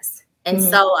US. And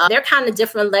so they're kind of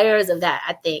different layers of that,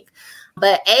 I think.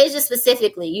 But Asia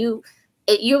specifically, you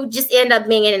just end up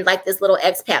being in like this little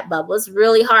expat bubble. It's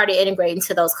really hard to integrate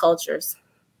into those cultures.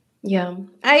 Yeah,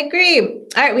 I agree. All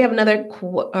right, we have another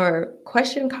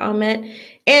question, comment.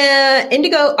 And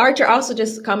Indigo Archer also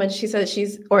just commented. She says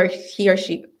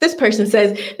this person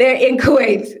says they're in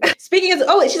Kuwait.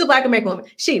 She's a Black American woman.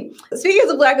 Speaking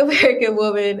as a Black American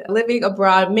woman living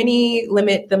abroad, many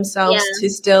limit themselves to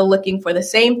still looking for the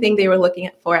same thing they were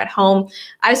looking for at home.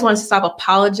 I just want to stop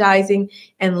apologizing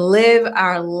and live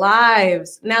our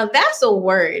lives. Now that's a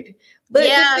word. But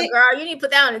girl, you need to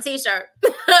put that on a t-shirt.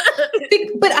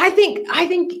 But I think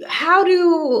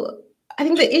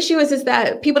the issue is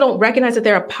that people don't recognize that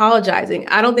they're apologizing.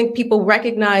 I don't think people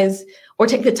recognize or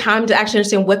take the time to actually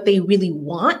understand what they really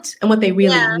want and what they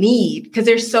really need, because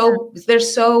they're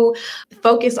so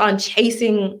focused on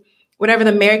chasing whatever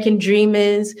the American dream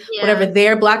is, whatever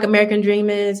their Black American dream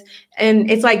is.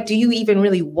 And it's like, do you even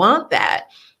really want that?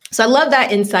 So I love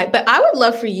that insight. But I would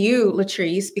love for you,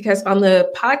 Latrice, because on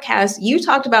the podcast, you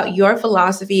talked about your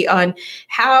philosophy on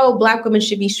how Black women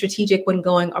should be strategic when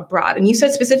going abroad. And you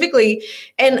said specifically,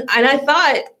 and I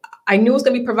thought, I knew it was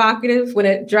going to be provocative when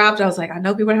it dropped. I was like, I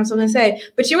know people have something to say.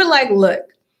 But you were like, look,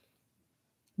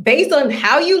 based on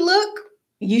how you look,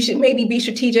 you should maybe be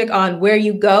strategic on where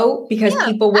you go, because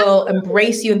people will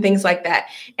embrace you and things like that.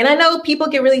 And I know people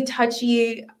get really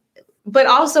touchy but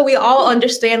also we all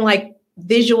understand like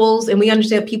visuals, and we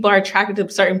understand people are attracted to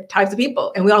certain types of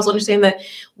people. And we also understand that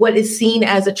what is seen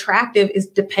as attractive is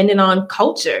dependent on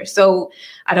culture. So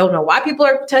I don't know why people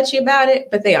are touchy about it,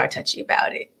 but they are touchy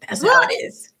about it. That's how it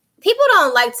is. People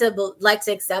don't like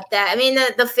to accept that. I mean,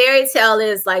 the fairy tale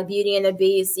is like Beauty and the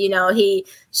Beast. You know,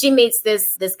 she meets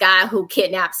this guy who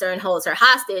kidnaps her and holds her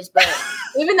hostage. But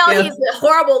even though he's a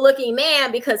horrible looking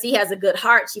man, because he has a good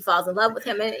heart, she falls in love with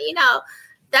him. And, you know,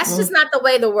 that's just not the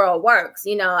way the world works.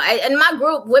 You know, in my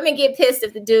group, women get pissed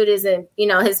if the dude isn't, you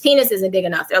know, his penis isn't big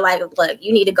enough. They're like, look,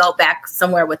 you need to go back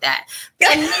somewhere with that.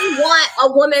 And they want a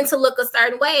woman to look a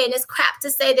certain way. And it's crap to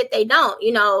say that they don't.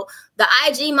 You know, the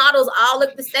IG models all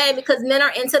look the same because men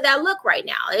are into that look right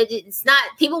now. It's not,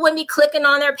 people wouldn't be clicking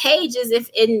on their pages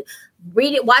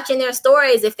watching their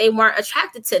stories if they weren't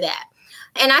attracted to that.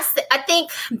 And I think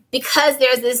because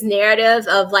there's this narrative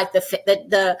of like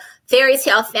the fairy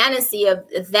tale fantasy of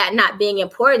that not being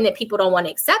important, that people don't want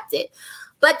to accept it.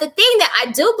 But the thing that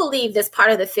I do believe this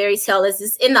part of the fairy tale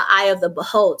is in the eye of the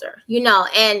beholder, you know,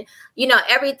 and, you know,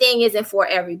 everything isn't for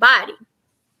everybody.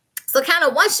 So kind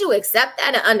of once you accept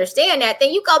that and understand that,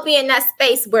 then you go be in that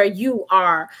space where you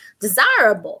are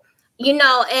desirable, you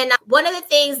know. And one of the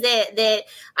things that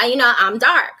you know, I'm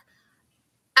dark.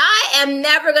 I am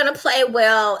never going to play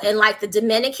well in like the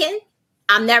Dominican.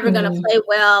 I'm never going to play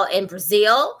well in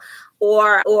Brazil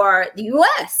or the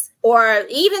US or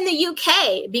even the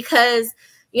UK, because,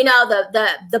 you know,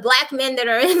 the black men that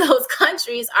are in those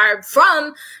countries are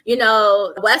from, you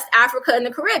know, West Africa and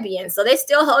the Caribbean. So they're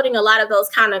still holding a lot of those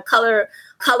kind of color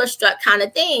struck kind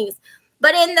of things.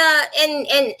 But in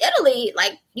Italy,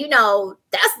 like, you know,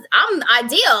 I'm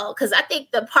ideal, because I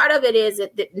think the part of it is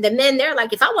that the men, they're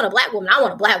like, if I want a black woman, I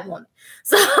want a black woman.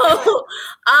 So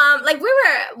like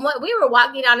we were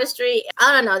walking down the street,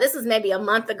 I don't know, this was maybe a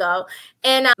month ago,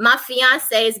 and my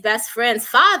fiance's best friend's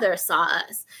father saw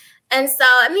us. And so,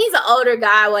 I mean, he's an older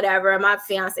guy, whatever. And my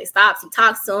fiance stops, he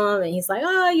talks to him, and he's like,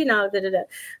 oh, you know, da-da-da.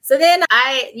 So then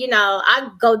I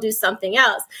go do something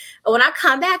else. But when I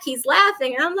come back, he's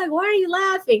laughing. And I'm like, why are you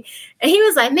laughing? And he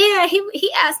was like, man, he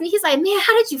asked me, he's like, man,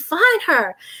 how did you find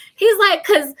her? He's like,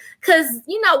 cause,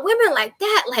 you know, women like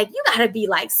that, like, you gotta be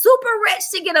like super rich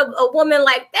to get a woman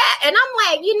like that. And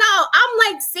I'm like, you know,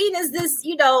 I'm like seen as this,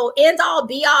 you know, end all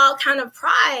be all kind of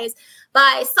prize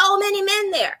by so many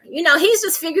men there. You know, he's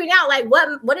just figuring out like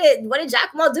what did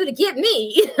Giacomo do to get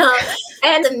me? You know,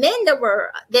 and the men that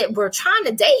were trying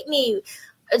to date me,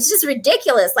 it's just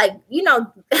ridiculous. Like, you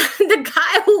know, the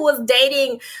guy who was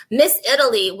dating Miss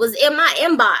Italy was in my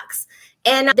inbox.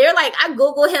 And they're like, I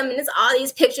Google him, and it's all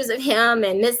these pictures of him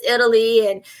and Miss Italy,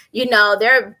 and, you know,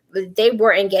 they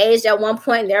were engaged at one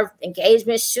point, their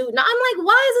engagement shoot. And I'm like,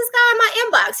 why is this guy in my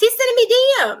inbox? He's sending me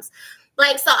DMs.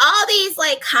 Like, so all these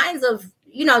like kinds of,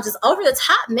 you know, just over the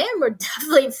top men were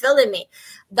definitely feeling me.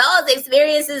 Those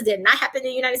experiences did not happen in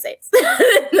the United States.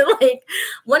 Like,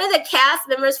 one of the cast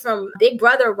members from Big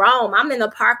Brother Rome, I'm in the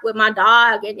park with my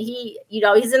dog, and he, you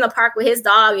know, he's in the park with his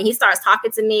dog, and he starts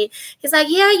talking to me. He's like,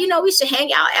 yeah, you know, we should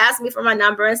hang out, ask me for my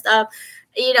number and stuff.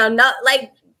 You know, no,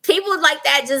 like, people like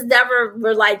that just never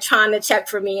were like trying to check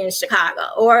for me in Chicago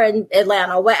or in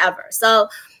Atlanta or whatever. So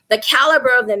the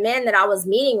caliber of the men that I was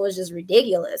meeting was just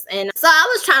ridiculous. And so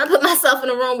I was trying to put myself in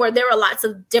a room where there were lots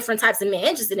of different types of men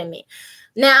interested in me.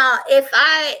 Now,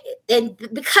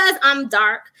 because I'm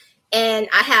dark and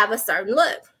I have a certain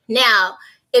look. Now,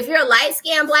 if you're a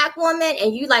light-skinned black woman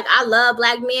and you like, I love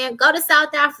black men, go to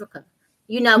South Africa.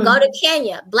 You know, go to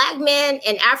Kenya. Black men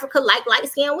in Africa like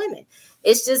light-skinned women.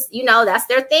 It's just, you know, that's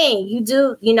their thing. You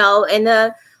do, you know,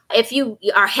 if you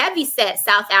are heavy set,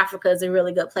 South Africa is a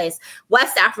really good place.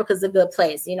 West Africa is a good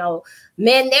place. You know,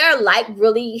 men there like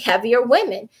really heavier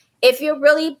women. If you're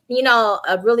really, you know,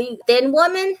 a really thin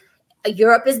woman,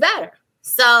 Europe is better.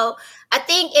 So I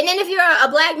think, and then if you're a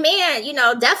black man, you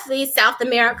know, definitely South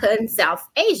America and South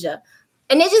Asia.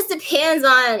 And it just depends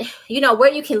on, you know,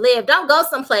 where you can live. Don't go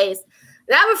someplace.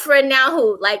 I have a friend now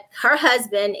who, like, her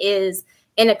husband is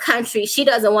in a country he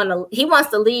wants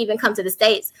to leave and come to the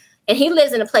States. And he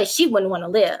lives in a place she wouldn't want to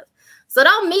live. So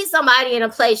don't meet somebody in a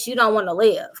place you don't want to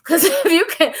live. Because if you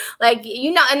can, like,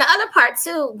 you know, and the other part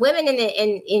too, women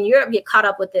in Europe get caught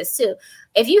up with this too.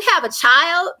 If you have a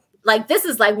child, like, this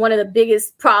is like one of the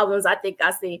biggest problems I think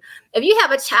I see. If you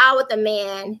have a child with a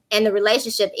man and the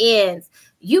relationship ends,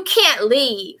 you can't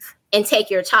leave and take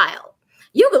your child.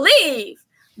 You can leave,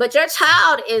 but your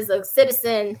child is a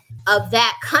citizen of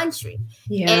that country.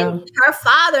 Yeah. And her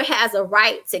father has a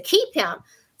right to keep him.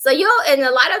 So in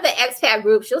a lot of the expat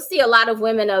groups, you'll see a lot of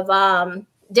women of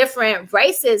different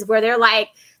races where they're like,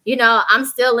 I'm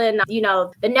still in,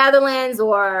 the Netherlands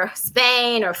or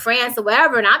Spain or France or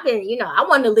wherever. And I've been, I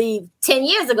wanted to leave 10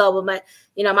 years ago, but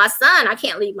my son, I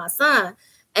can't leave my son.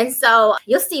 And so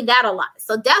you'll see that a lot.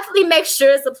 So definitely make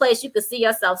sure it's a place you can see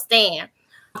yourself staying,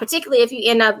 particularly if you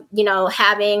end up,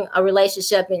 having a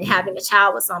relationship and having a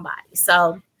child with somebody.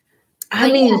 So,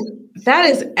 I mean, that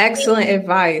is excellent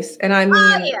advice. And I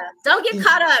mean, don't get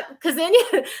caught up, because then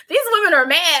these women are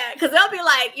mad because they'll be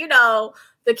like,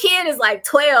 the kid is like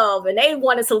 12 and they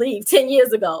wanted to leave 10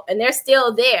 years ago and they're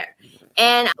still there.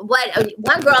 And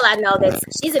one girl I know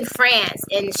she's in France,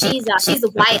 and she's a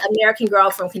white American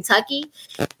girl from Kentucky,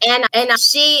 and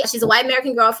she's a white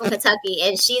American girl from Kentucky,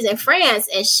 and she's in France,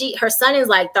 and her son is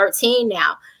like 13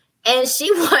 now, and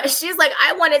she's like,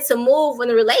 I wanted to move when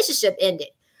the relationship ended,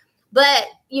 but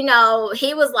he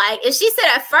was like, and she said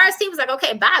at first he was like,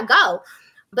 okay, bye, go.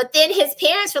 But then his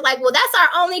parents were like, well, that's our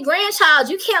only grandchild.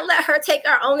 You can't let her take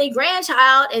our only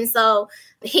grandchild. And so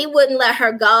he wouldn't let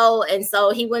her go. And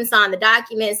so he wouldn't sign the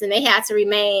documents, and they had to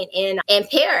remain in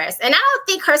Paris. And I don't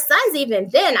think her son's even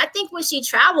been. I think when she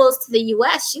travels to the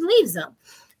U.S., she leaves him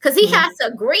because he has to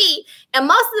agree. And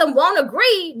most of them won't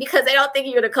agree because they don't think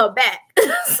you're going to come back.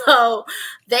 So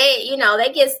they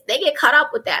get caught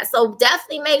up with that. So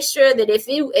definitely make sure that if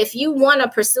you want to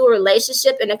pursue a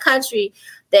relationship in a country,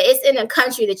 that it's in a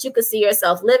country that you could see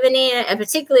yourself living in, and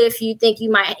particularly if you think you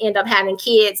might end up having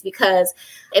kids, because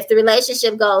if the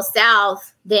relationship goes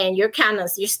south, then you're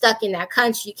stuck in that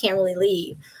country. You can't really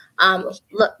leave.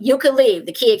 Look, you could leave,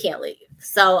 the kid can't leave.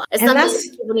 So it's something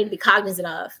that people need to be cognizant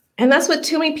of. And that's what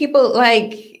too many people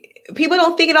people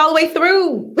don't think it all the way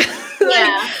through. They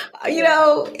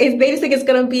just think it's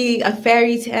going to be a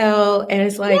fairy tale, and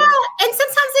it's like, yeah, and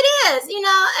sometimes it is,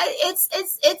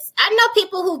 it's I know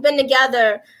people who've been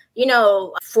together,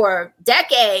 for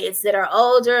decades that are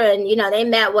older, and, they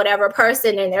met whatever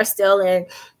person and they're still in,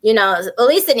 at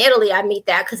least in Italy, I meet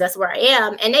that because that's where I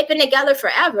am. And they've been together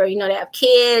forever, they have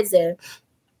kids and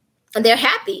they're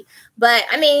happy. But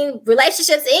I mean,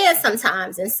 relationships end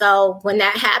sometimes. And so when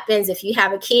that happens, if you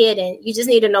have a kid, and you just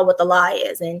need to know what the law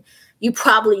is, and you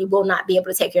probably will not be able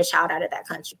to take your child out of that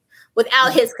country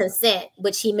without his consent,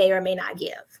 which he may or may not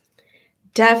give.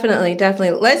 Definitely.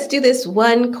 Let's do this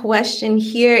one question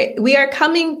here. We are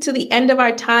coming to the end of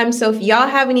our time. So if y'all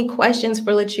have any questions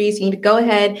for Latrice, you need to go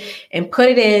ahead and put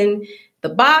it in the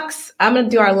box. I'm going to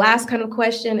do our last kind of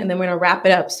question, and then we're going to wrap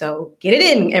it up. So get it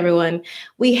in, everyone.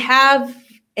 We have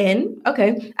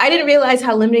okay. I didn't realize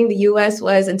how limiting the US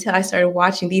was until I started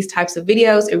watching these types of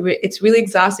videos. It's really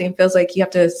exhausting. It feels like you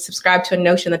have to subscribe to a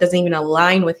notion that doesn't even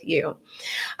align with you.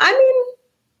 I mean,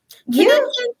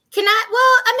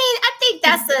 I think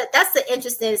that's an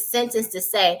interesting sentence to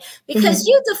say, because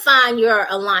you define your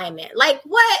alignment. And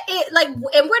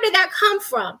where did that come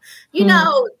from?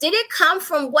 Did it come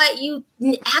from what you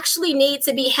actually need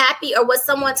to be happy, or what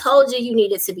someone told you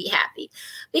needed to be happy?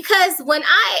 Because when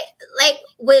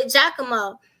with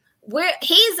Giacomo,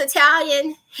 he's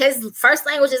Italian. His first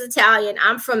language is Italian.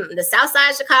 I'm from the South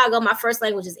Side of Chicago. My first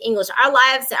language is English. Our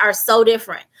lives are so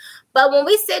different. But when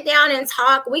we sit down and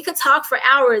talk, we could talk for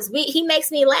hours. He makes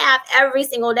me laugh every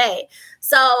single day.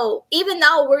 So even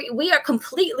though we are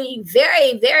completely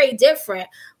very, very different,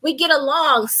 we get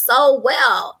along so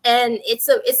well. And it's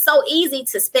so easy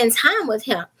to spend time with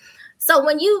him. So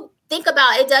when you think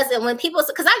about when people,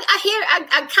 because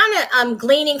I kind of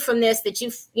gleaning from this that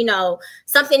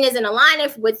something isn't aligning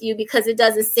with you because it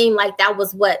doesn't seem like that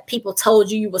was what people told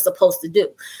you were supposed to do.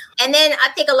 And then I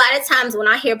think a lot of times when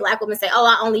I hear Black women say, oh,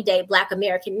 I only date Black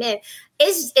American men,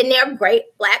 and they're great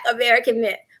Black American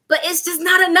men, but it's just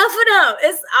not enough of them.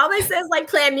 It's all they say is like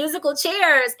playing musical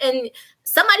chairs, and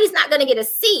somebody's not going to get a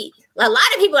seat. A lot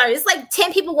of people it's like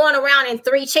 10 people going around in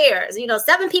 3 chairs,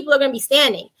 7 people are going to be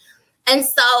standing. And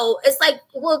so it's like,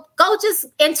 well, go just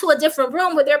into a different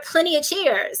room where there are plenty of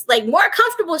chairs, like more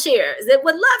comfortable chairs that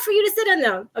would love for you to sit in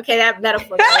them. Okay, that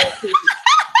metaphor.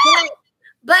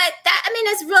 But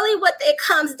that's really what it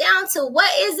comes down to. What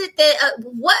is it that,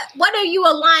 what are you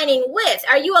aligning with?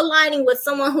 Are you aligning with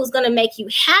someone who's going to make you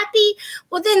happy?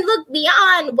 Well, then look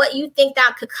beyond what you think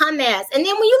that could come as. And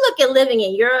then when you look at living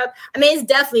in Europe, it's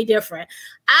definitely different.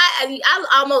 I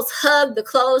almost hugged the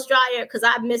clothes dryer because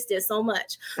I missed it so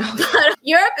much. But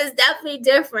Europe is definitely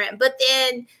different. But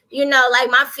then,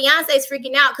 my fiance is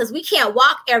freaking out because we can't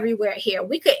walk everywhere here.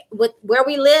 We could, where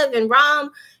we live in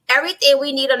Rome, everything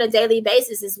we need on a daily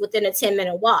basis is within a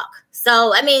 10-minute walk.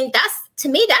 So, to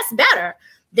me, that's better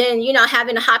than,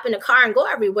 having to hop in a car and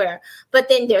go everywhere. But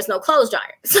then there's no clothes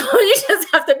dryer. So you just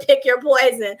have to pick your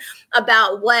poison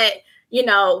about what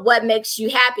makes you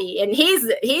happy. And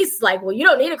he's like, well, you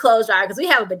don't need a clothes dryer because we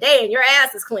have a bidet and your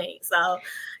ass is clean. So,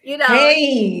 You know,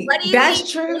 Hey, what do you that's need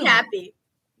to true. be happy?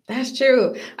 That's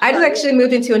true. I just actually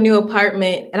moved into a new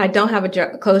apartment and I don't have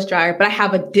a clothes dryer, but I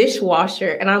have a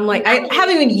dishwasher. And I'm like, I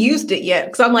haven't even used it yet.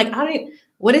 Because I'm like,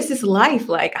 what is this life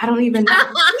like? I don't even know.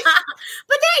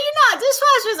 But then,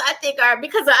 dishwashers, I think, are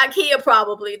because of IKEA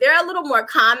probably. They're a little more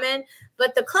common.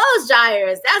 But the clothes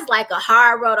dryers, that's like a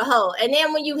hard road to hoe. And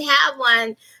then when you have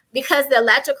one, because the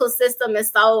electrical system is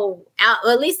so out,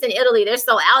 or at least in Italy, they're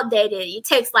so outdated. It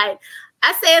takes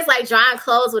I say it's like drying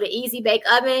clothes with an Easy Bake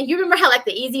Oven. You remember how like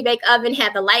the Easy Bake Oven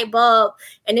had the light bulb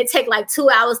and it take like 2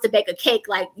 hours to bake a cake,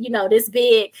 like, this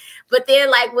big. But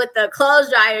then like with the clothes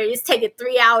dryer, it's taking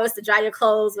 3 hours to dry your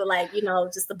clothes with like,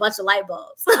 just a bunch of light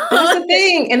bulbs. That's the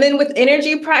thing. And then with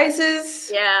energy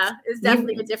prices. Yeah, it's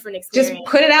definitely a different experience. Just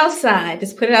put it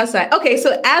outside. Okay,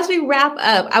 so as we wrap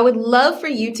up, I would love for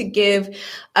you to give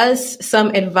us some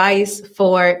advice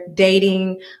for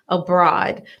dating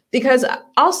abroad. Because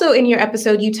also in your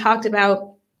episode, you talked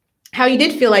about how you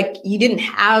did feel like you didn't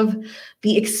have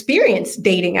the experience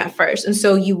dating at first. And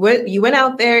so you went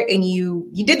out there and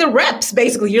you did the reps,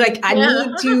 basically. You're like, I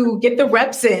need to get the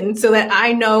reps in so that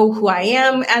I know who I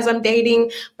am as I'm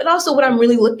dating, but also what I'm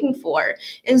really looking for.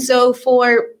 And so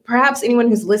for perhaps anyone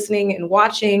who's listening and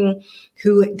watching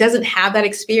who doesn't have that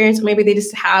experience, or maybe they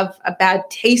just have a bad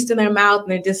taste in their mouth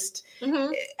and they're just,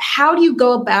 how do you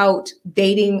go about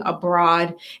dating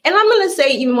abroad? And I'm going to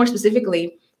say even more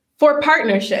specifically for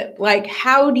partnership, like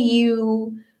how do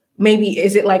you, maybe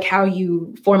is it like how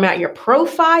you format your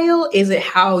profile? Is it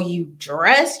how you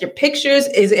dress, your pictures?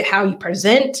 Is it how you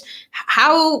present?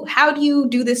 How do you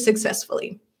do this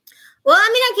successfully? Well,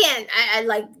 I mean, I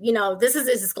like, this is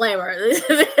a disclaimer.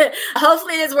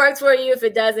 Hopefully this works for you. If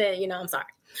it doesn't, I'm sorry.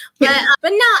 But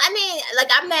no, I mean, like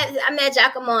I met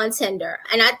Giacomo on Tinder,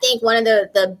 and I think one of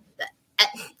the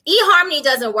eHarmony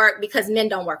doesn't work because men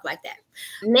don't work like that.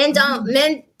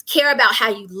 Men care about how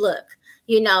you look.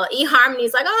 eHarmony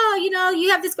is like, you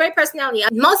have this great personality.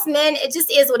 Most men, it just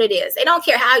is what it is. They don't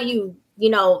care how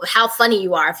how funny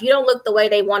you are. If you don't look the way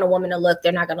they want a woman to look,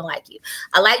 they're not going to like you.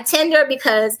 I like Tinder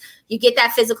because you get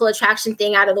that physical attraction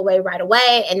thing out of the way right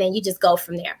away, and then you just go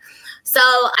from there. So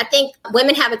I think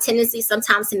women have a tendency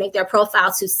sometimes to make their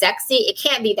profile too sexy. It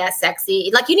can't be that sexy.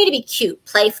 Like, you need to be cute,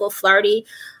 playful, flirty.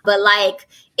 But like,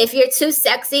 if you're too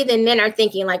sexy, then men are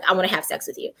thinking like, I want to have sex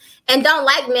with you. And don't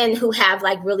like men who have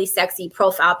like really sexy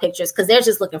profile pictures because they're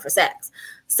just looking for sex.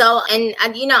 So, and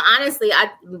honestly,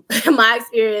 my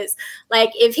experience,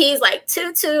 like if he's like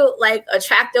too like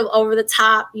attractive over the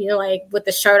top, like with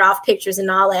the shirt off pictures and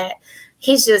all that,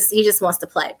 he just wants to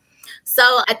play.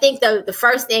 So I think the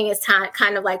first thing is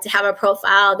kind of like to have a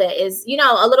profile that is,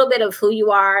 a little bit of who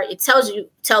you are. It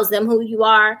tells them who you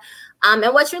are. And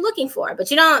what you're looking for. But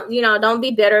don't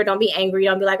be bitter. Don't be angry.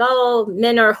 Don't be like, oh,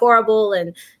 men are horrible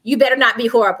and you better not be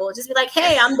horrible. Just be like,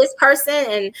 hey, I'm this person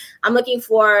and I'm looking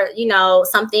for,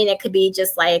 something that could be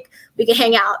just like, we can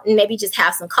hang out and maybe just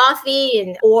have some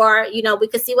coffee or we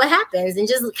could see what happens and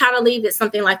just kind of leave it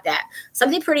something like that.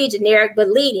 Something pretty generic, but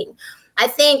leading. I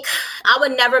think I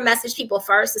would never message people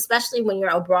first, especially when you're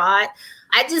abroad.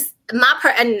 And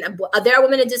there are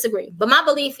women that disagree, but my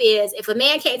belief is if a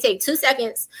man can't take 2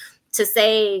 seconds to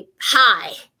say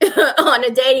hi on a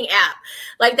dating app,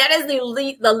 like that is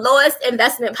the lowest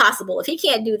investment possible. If he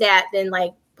can't do that, then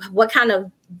like, what kind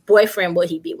of boyfriend will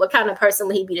he be? What kind of person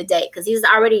will he be to date? Because he's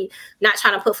already not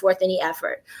trying to put forth any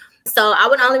effort. So I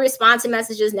would only respond to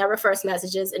messages, never first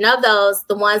messages. And of those,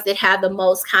 the ones that have the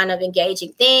most kind of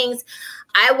engaging things,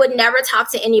 I would never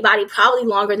talk to anybody probably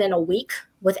longer than a week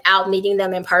without meeting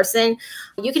them in person.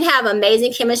 You can have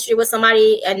amazing chemistry with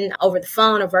somebody and over the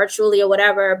phone or virtually or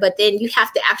whatever, but then you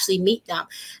have to actually meet them.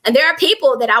 And there are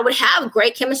people that I would have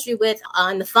great chemistry with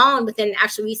on the phone, but then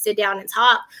actually we sit down and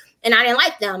talk and I didn't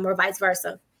like them or vice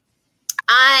versa.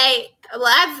 I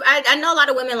know a lot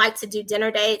of women like to do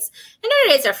dinner dates, and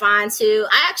dinner dates are fine too.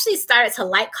 I actually started to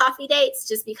like coffee dates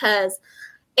just because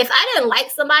if I didn't like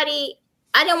somebody,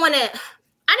 I didn't want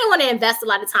to invest a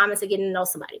lot of time into getting to know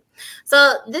somebody.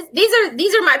 So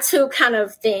these are my two kind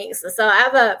of things. So I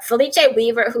have a Felice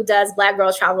Weaver who does Black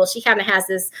Girl Travel. She kind of has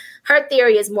this, her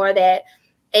theory is more that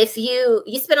if you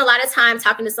spend a lot of time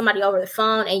talking to somebody over the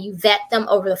phone and you vet them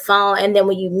over the phone, and then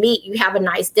when you meet, you have a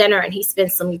nice dinner and he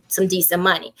spends some decent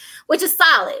money, which is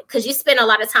solid because you spend a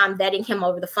lot of time vetting him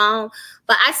over the phone.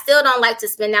 But I still don't like to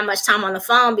spend that much time on the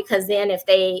phone because then if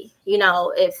they,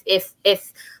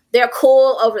 if they're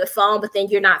cool over the phone, but then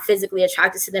you're not physically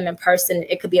attracted to them in person,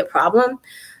 it could be a problem.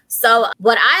 So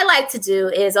what I like to do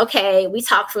is, okay, we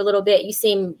talk for a little bit. You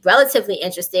seem relatively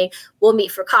interesting. We'll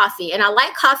meet for coffee. And I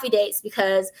like coffee dates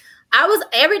because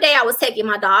every day I was taking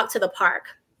my dog to the park.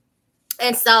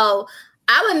 And so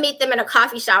I would meet them in a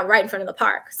coffee shop right in front of the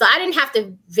park. So I didn't have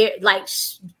to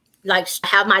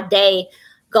have my day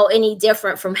go any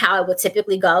different from how it would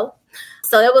typically go.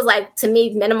 So it was like, to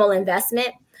me, minimal investment.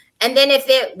 And then if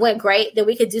it went great, then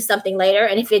we could do something later.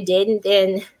 And if it didn't,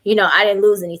 then, I didn't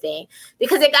lose anything,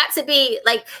 because it got to be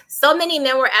like, so many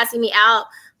men were asking me out.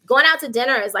 Going out to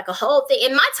dinner is like a whole thing.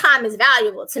 And my time is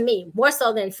valuable to me, more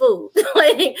so than food.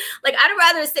 like I'd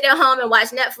rather sit at home and watch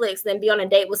Netflix than be on a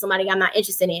date with somebody I'm not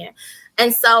interested in.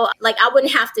 And so like, I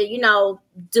wouldn't have to,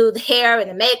 do the hair and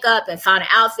the makeup and find an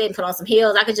outfit and put on some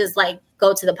heels. I could just like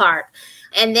go to the park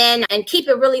and keep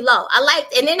it really low. I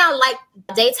like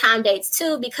daytime dates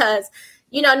too, because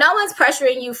no one's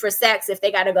pressuring you for sex if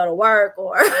they got to go to work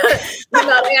or, they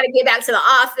got to get back to the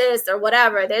office or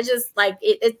whatever. They're just like,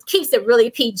 it keeps it really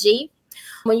PG.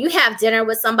 When you have dinner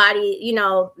with somebody,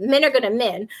 men are going to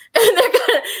men. And they're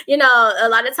going to, a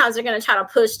lot of times they're going to try to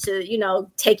push to,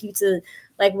 take you to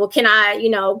like, well, can I,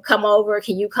 come over?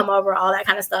 Can you come over? All that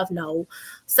kind of stuff. No.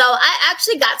 So I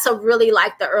actually got to really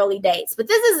like the early dates, but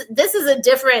this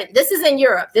is in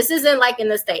Europe. This isn't like in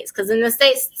the States, because in the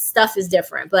States stuff is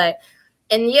different, but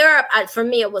in Europe, for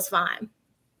me, it was fine.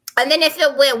 And then if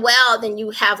it went well, then you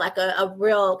have like a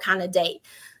real kind of date.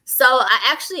 So I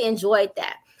actually enjoyed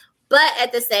that. But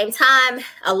at the same time,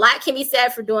 a lot can be said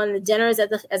for doing the dinners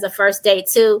as a first date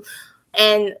too.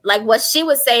 And like what she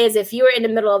would say is, if you were in the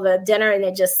middle of a dinner and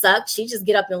it just sucked, she'd just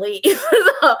get up and leave.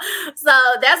 so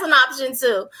that's an option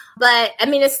too. But I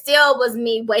mean, it still was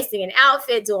me wasting an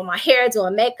outfit, doing my hair,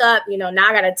 doing makeup. Now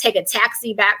I got to take a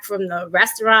taxi back from the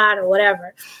restaurant or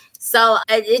whatever. So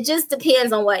it just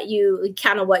depends on what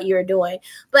you're doing.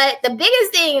 But the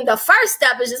biggest thing, the first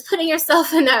step, is just putting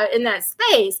yourself in that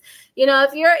space.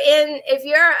 If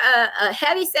you're a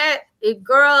heavyset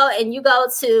girl and you go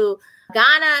to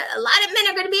Ghana, a lot of men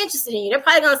are going to be interested in you. They're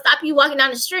probably going to stop you walking down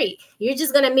the street. You're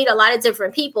just going to meet a lot of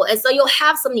different people. And so you'll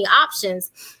have so many options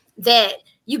that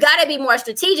you got to be more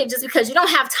strategic, just because you don't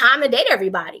have time to date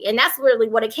everybody. And that's really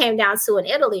what it came down to in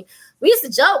Italy. We used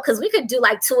to joke because we could do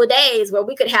like 2 a days, where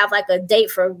we could have like a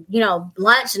date for,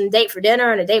 lunch, and a date for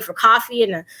dinner, and a date for coffee,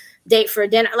 and a date for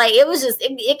dinner. Like it was just,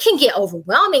 it can get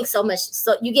overwhelming so much.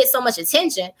 So you get so much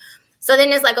attention. So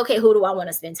then it's like, okay, who do I want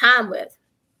to spend time with?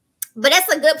 But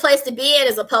that's a good place to be in,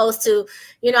 as opposed to,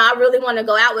 I really want to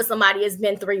go out with somebody. It's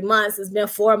been 3 months. It's been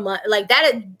 4 months. Like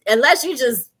that, unless you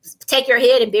just take your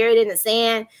head and bury it in the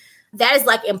sand, that is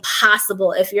like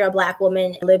impossible if you're a Black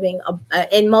woman living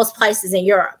in most places in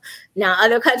Europe. Now,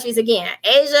 other countries, again,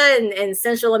 Asia and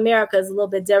Central America is a little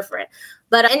bit different.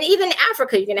 But and even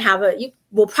Africa, you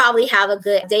will probably have a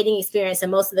good dating experience in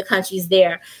most of the countries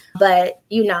there. But,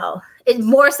 it's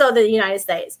more so than the United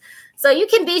States. So you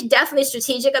can be definitely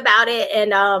strategic about it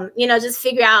and, just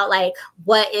figure out like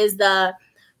what is the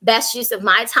best use of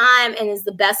my time and is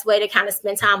the best way to kind of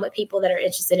spend time with people that are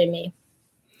interested in me.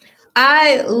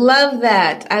 I love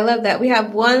that. We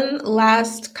have one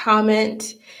last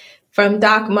comment from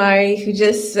Doc Mari, who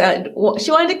just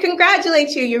she wanted to congratulate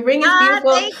you. Your ring is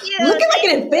beautiful. Thank you. Looking like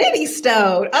an infinity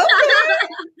stone. Okay.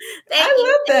 I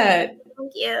love that.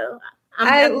 Thank you.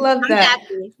 I'm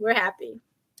happy. We're happy.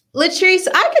 Latrice,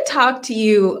 I could talk to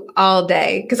you all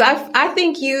day because I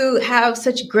think you have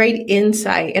such great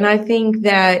insight. And I think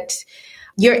that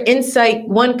your insight,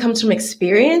 one, comes from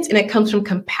experience and it comes from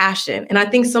compassion. And I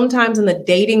think sometimes in the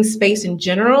dating space in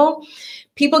general,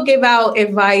 people give out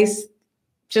advice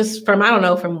just from, I don't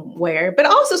know from where, but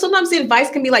also sometimes the advice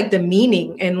can be like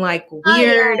demeaning and like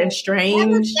weird and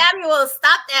strange. Samuel,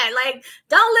 stop that. Like,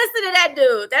 don't listen to that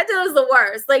dude. That dude is the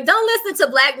worst. Like, don't listen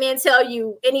to Black men tell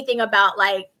you anything about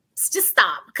like, just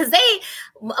stop. Because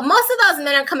most of those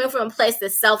men are coming from a place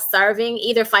that's self-serving,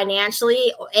 either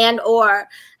financially or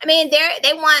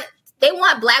they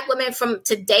want Black women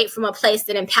to date from a place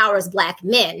that empowers Black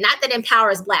men, not that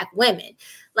empowers Black women.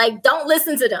 Like, don't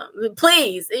listen to them,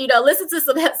 please. Listen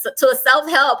to a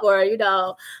self-help or,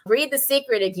 read The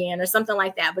Secret again or something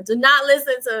like that. But do not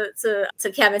listen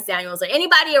to Kevin Samuels or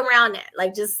anybody around that.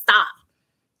 Like, just stop.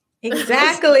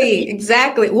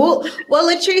 Exactly. Well,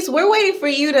 Latrice, we're waiting for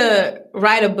you to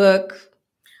write a book,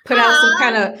 put out some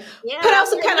kind of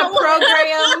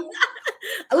program.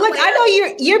 Look, I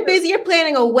know you're busy. You're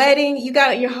planning a wedding. You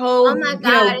got your whole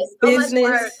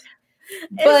business.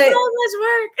 But it's so much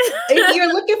work. If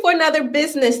you're looking for another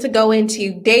business to go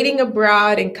into, dating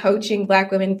abroad and coaching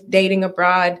Black women dating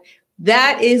abroad,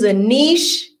 that is a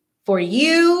niche for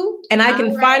you. And I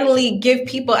can finally give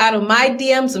people out of my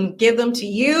DMs and give them to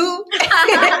you.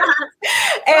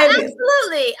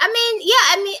 Absolutely.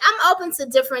 I'm open to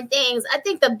different things. I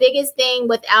think the biggest thing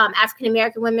with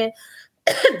African-American women,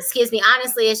 excuse me,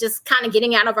 honestly, it's just kind of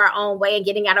getting out of our own way and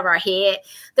getting out of our head.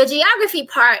 The geography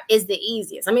part is the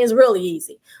easiest. I mean, it's really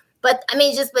easy. But I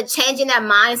mean, but changing that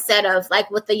mindset of like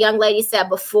what the young lady said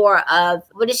before of,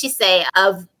 what did she say?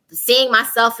 Of seeing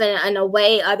myself in a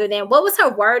way other than, what was her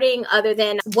wording, other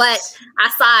than what I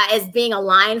saw as being a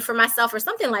line for myself or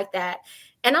something like that.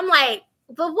 And I'm like,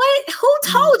 but who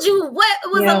told you what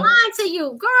was a line to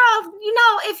you? Girl,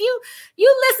 if you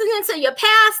listening to your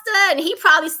pastor and he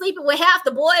probably sleeping with half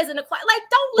the boys in the choir, like,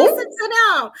 don't listen to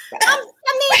them.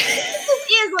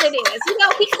 This is what it is,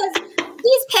 because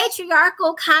these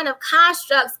patriarchal kind of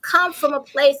constructs come from a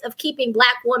place of keeping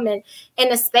Black women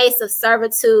in a space of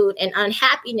servitude and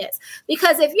unhappiness.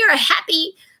 Because if you're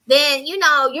happy, then,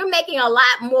 you're making a lot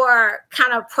more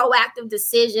kind of proactive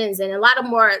decisions and you're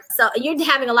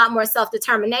having a lot more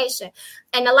self-determination.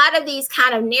 And a lot of these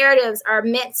kind of narratives are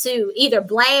meant to either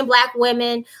blame Black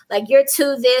women, like you're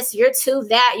too this, you're too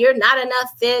that, you're not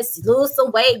enough this, lose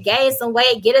some weight, gain some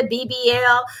weight, get a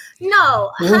BBL.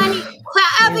 No, honey,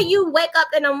 however you wake up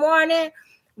in the morning,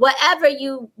 whatever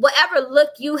look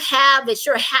you have that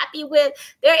you're happy with,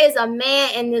 there is a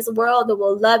man in this world that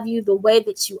will love you the way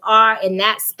that you are in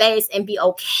that space and be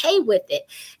okay with it.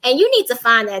 And you need to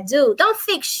find that dude. Don't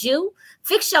fix you,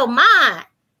 fix your mind.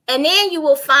 And then you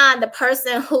will find the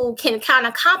person who can kind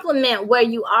of complement where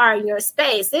you are in your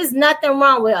space. There's nothing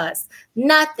wrong with us.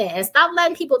 Nothing. And stop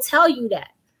letting people tell you that.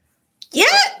 Yeah.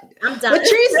 I'm done. Latrice,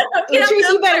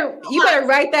 you better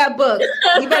write that book.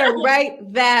 You better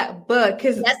write that book,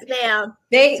 because yes, ma'am.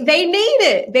 They need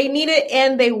it. They need it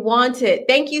and they want it.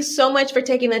 Thank you so much for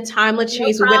taking the time,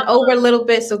 Latrice. We went over a little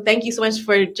bit, so thank you so much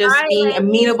for just being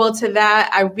amenable to that.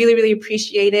 I really, really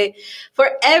appreciate it.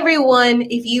 For everyone,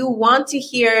 if you want to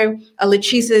hear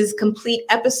Latrice's complete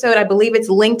episode, I believe it's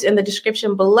linked in the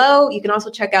description below. You can also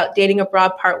check out Dating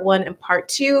Abroad Part 1 and Part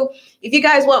 2. If you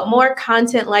guys want more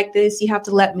content like this, you have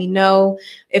to let me know.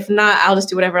 If not, I'll just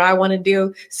do whatever I want to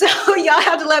do. So y'all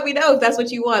have to let me know if that's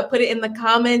what you want. Put it in the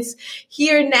comments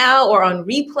here now or on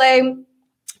replay.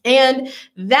 And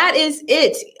that is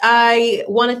it. I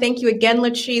want to thank you again,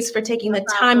 Latrice, for taking the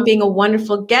time, being a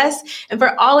wonderful guest. And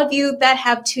for all of you that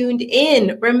have tuned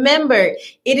in, remember,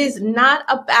 it is not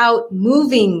about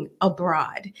moving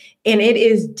abroad. And it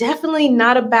is definitely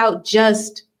not about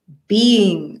just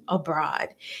being abroad.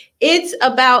 It's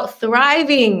about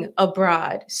thriving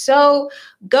abroad. So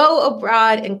go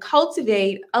abroad and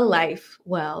cultivate a life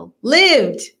well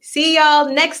lived. See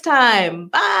y'all next time.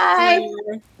 Bye.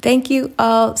 Thank you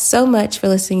all so much for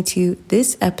listening to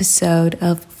this episode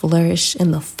of Flourish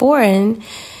in the Foreign.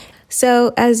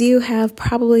 So as you have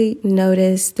probably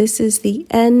noticed, this is the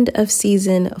end of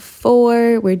season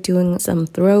 4. We're doing some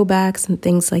throwbacks and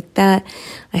things like that.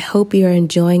 I hope you're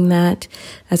enjoying that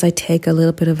as I take a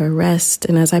little bit of a rest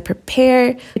and as I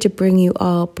prepare to bring you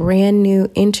all brand new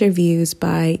interviews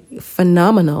by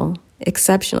phenomenal,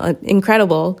 exceptional,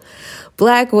 incredible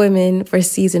Black women for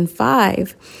season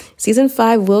 5. Season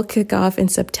 5 will kick off in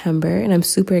September, and I'm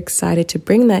super excited to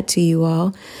bring that to you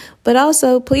all. But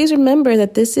also, please remember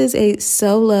that this is a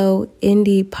solo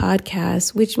indie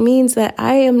podcast, which means that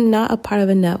I am not a part of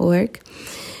a network.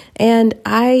 And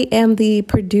I am the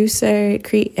producer,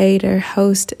 creator,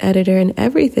 host, editor, and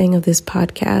everything of this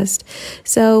podcast.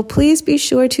 So please be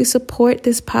sure to support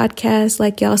this podcast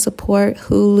like y'all support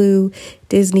Hulu,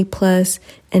 Disney Plus,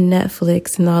 and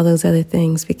Netflix, and all those other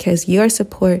things, because your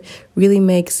support really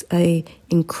makes an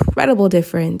incredible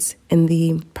difference in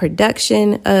the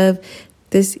production of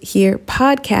this here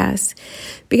podcast.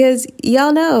 Because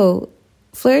y'all know,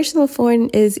 Flourish in the Foreign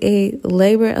is a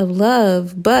labor of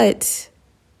love, but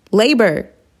labor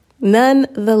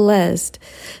nonetheless.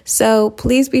 So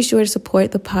please be sure to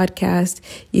support the podcast.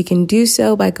 You can do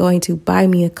so by going to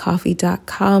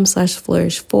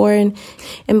buymeacoffee.com/flourishforeign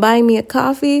and buying me a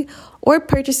coffee, or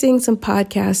purchasing some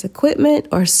podcast equipment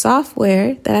or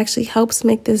software that actually helps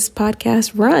make this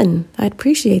podcast run. I'd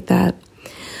appreciate that.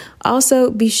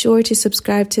 Also, be sure to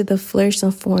subscribe to the Flourish in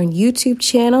the Foreign YouTube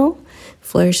channel.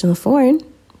 Flourish in the Foreign,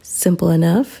 simple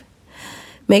enough.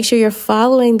 Make sure you're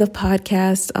following the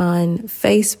podcast on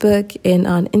Facebook and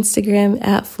on Instagram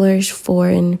at Flourish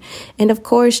Foreign. And of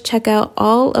course, check out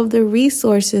all of the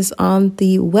resources on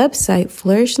the website,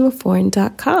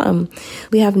 flourishintheforeign.com.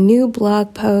 We have new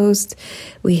blog posts,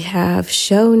 we have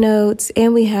show notes,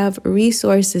 and we have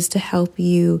resources to help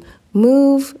you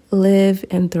move, live,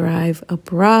 and thrive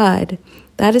abroad.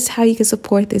 That is how you can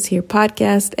support this here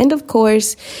podcast. And of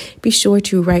course, be sure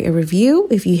to write a review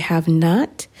if you have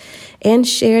not, and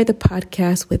share the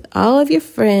podcast with all of your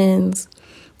friends,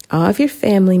 all of your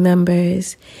family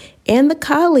members, and the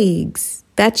colleagues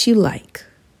that you like.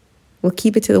 We'll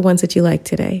keep it to the ones that you like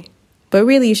today. but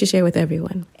really you should share with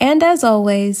everyone. And as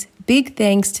always, big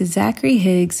thanks to Zachary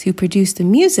Higgs, who produced the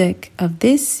music of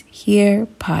this here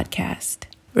podcast.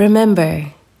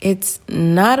 Remember, it's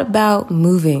not about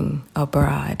moving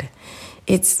abroad.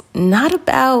 It's not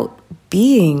about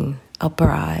being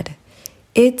abroad.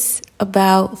 It's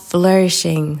about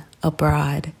flourishing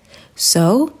abroad.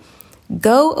 So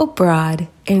go abroad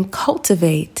and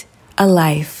cultivate a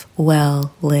life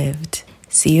well lived.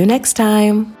 See you next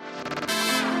time.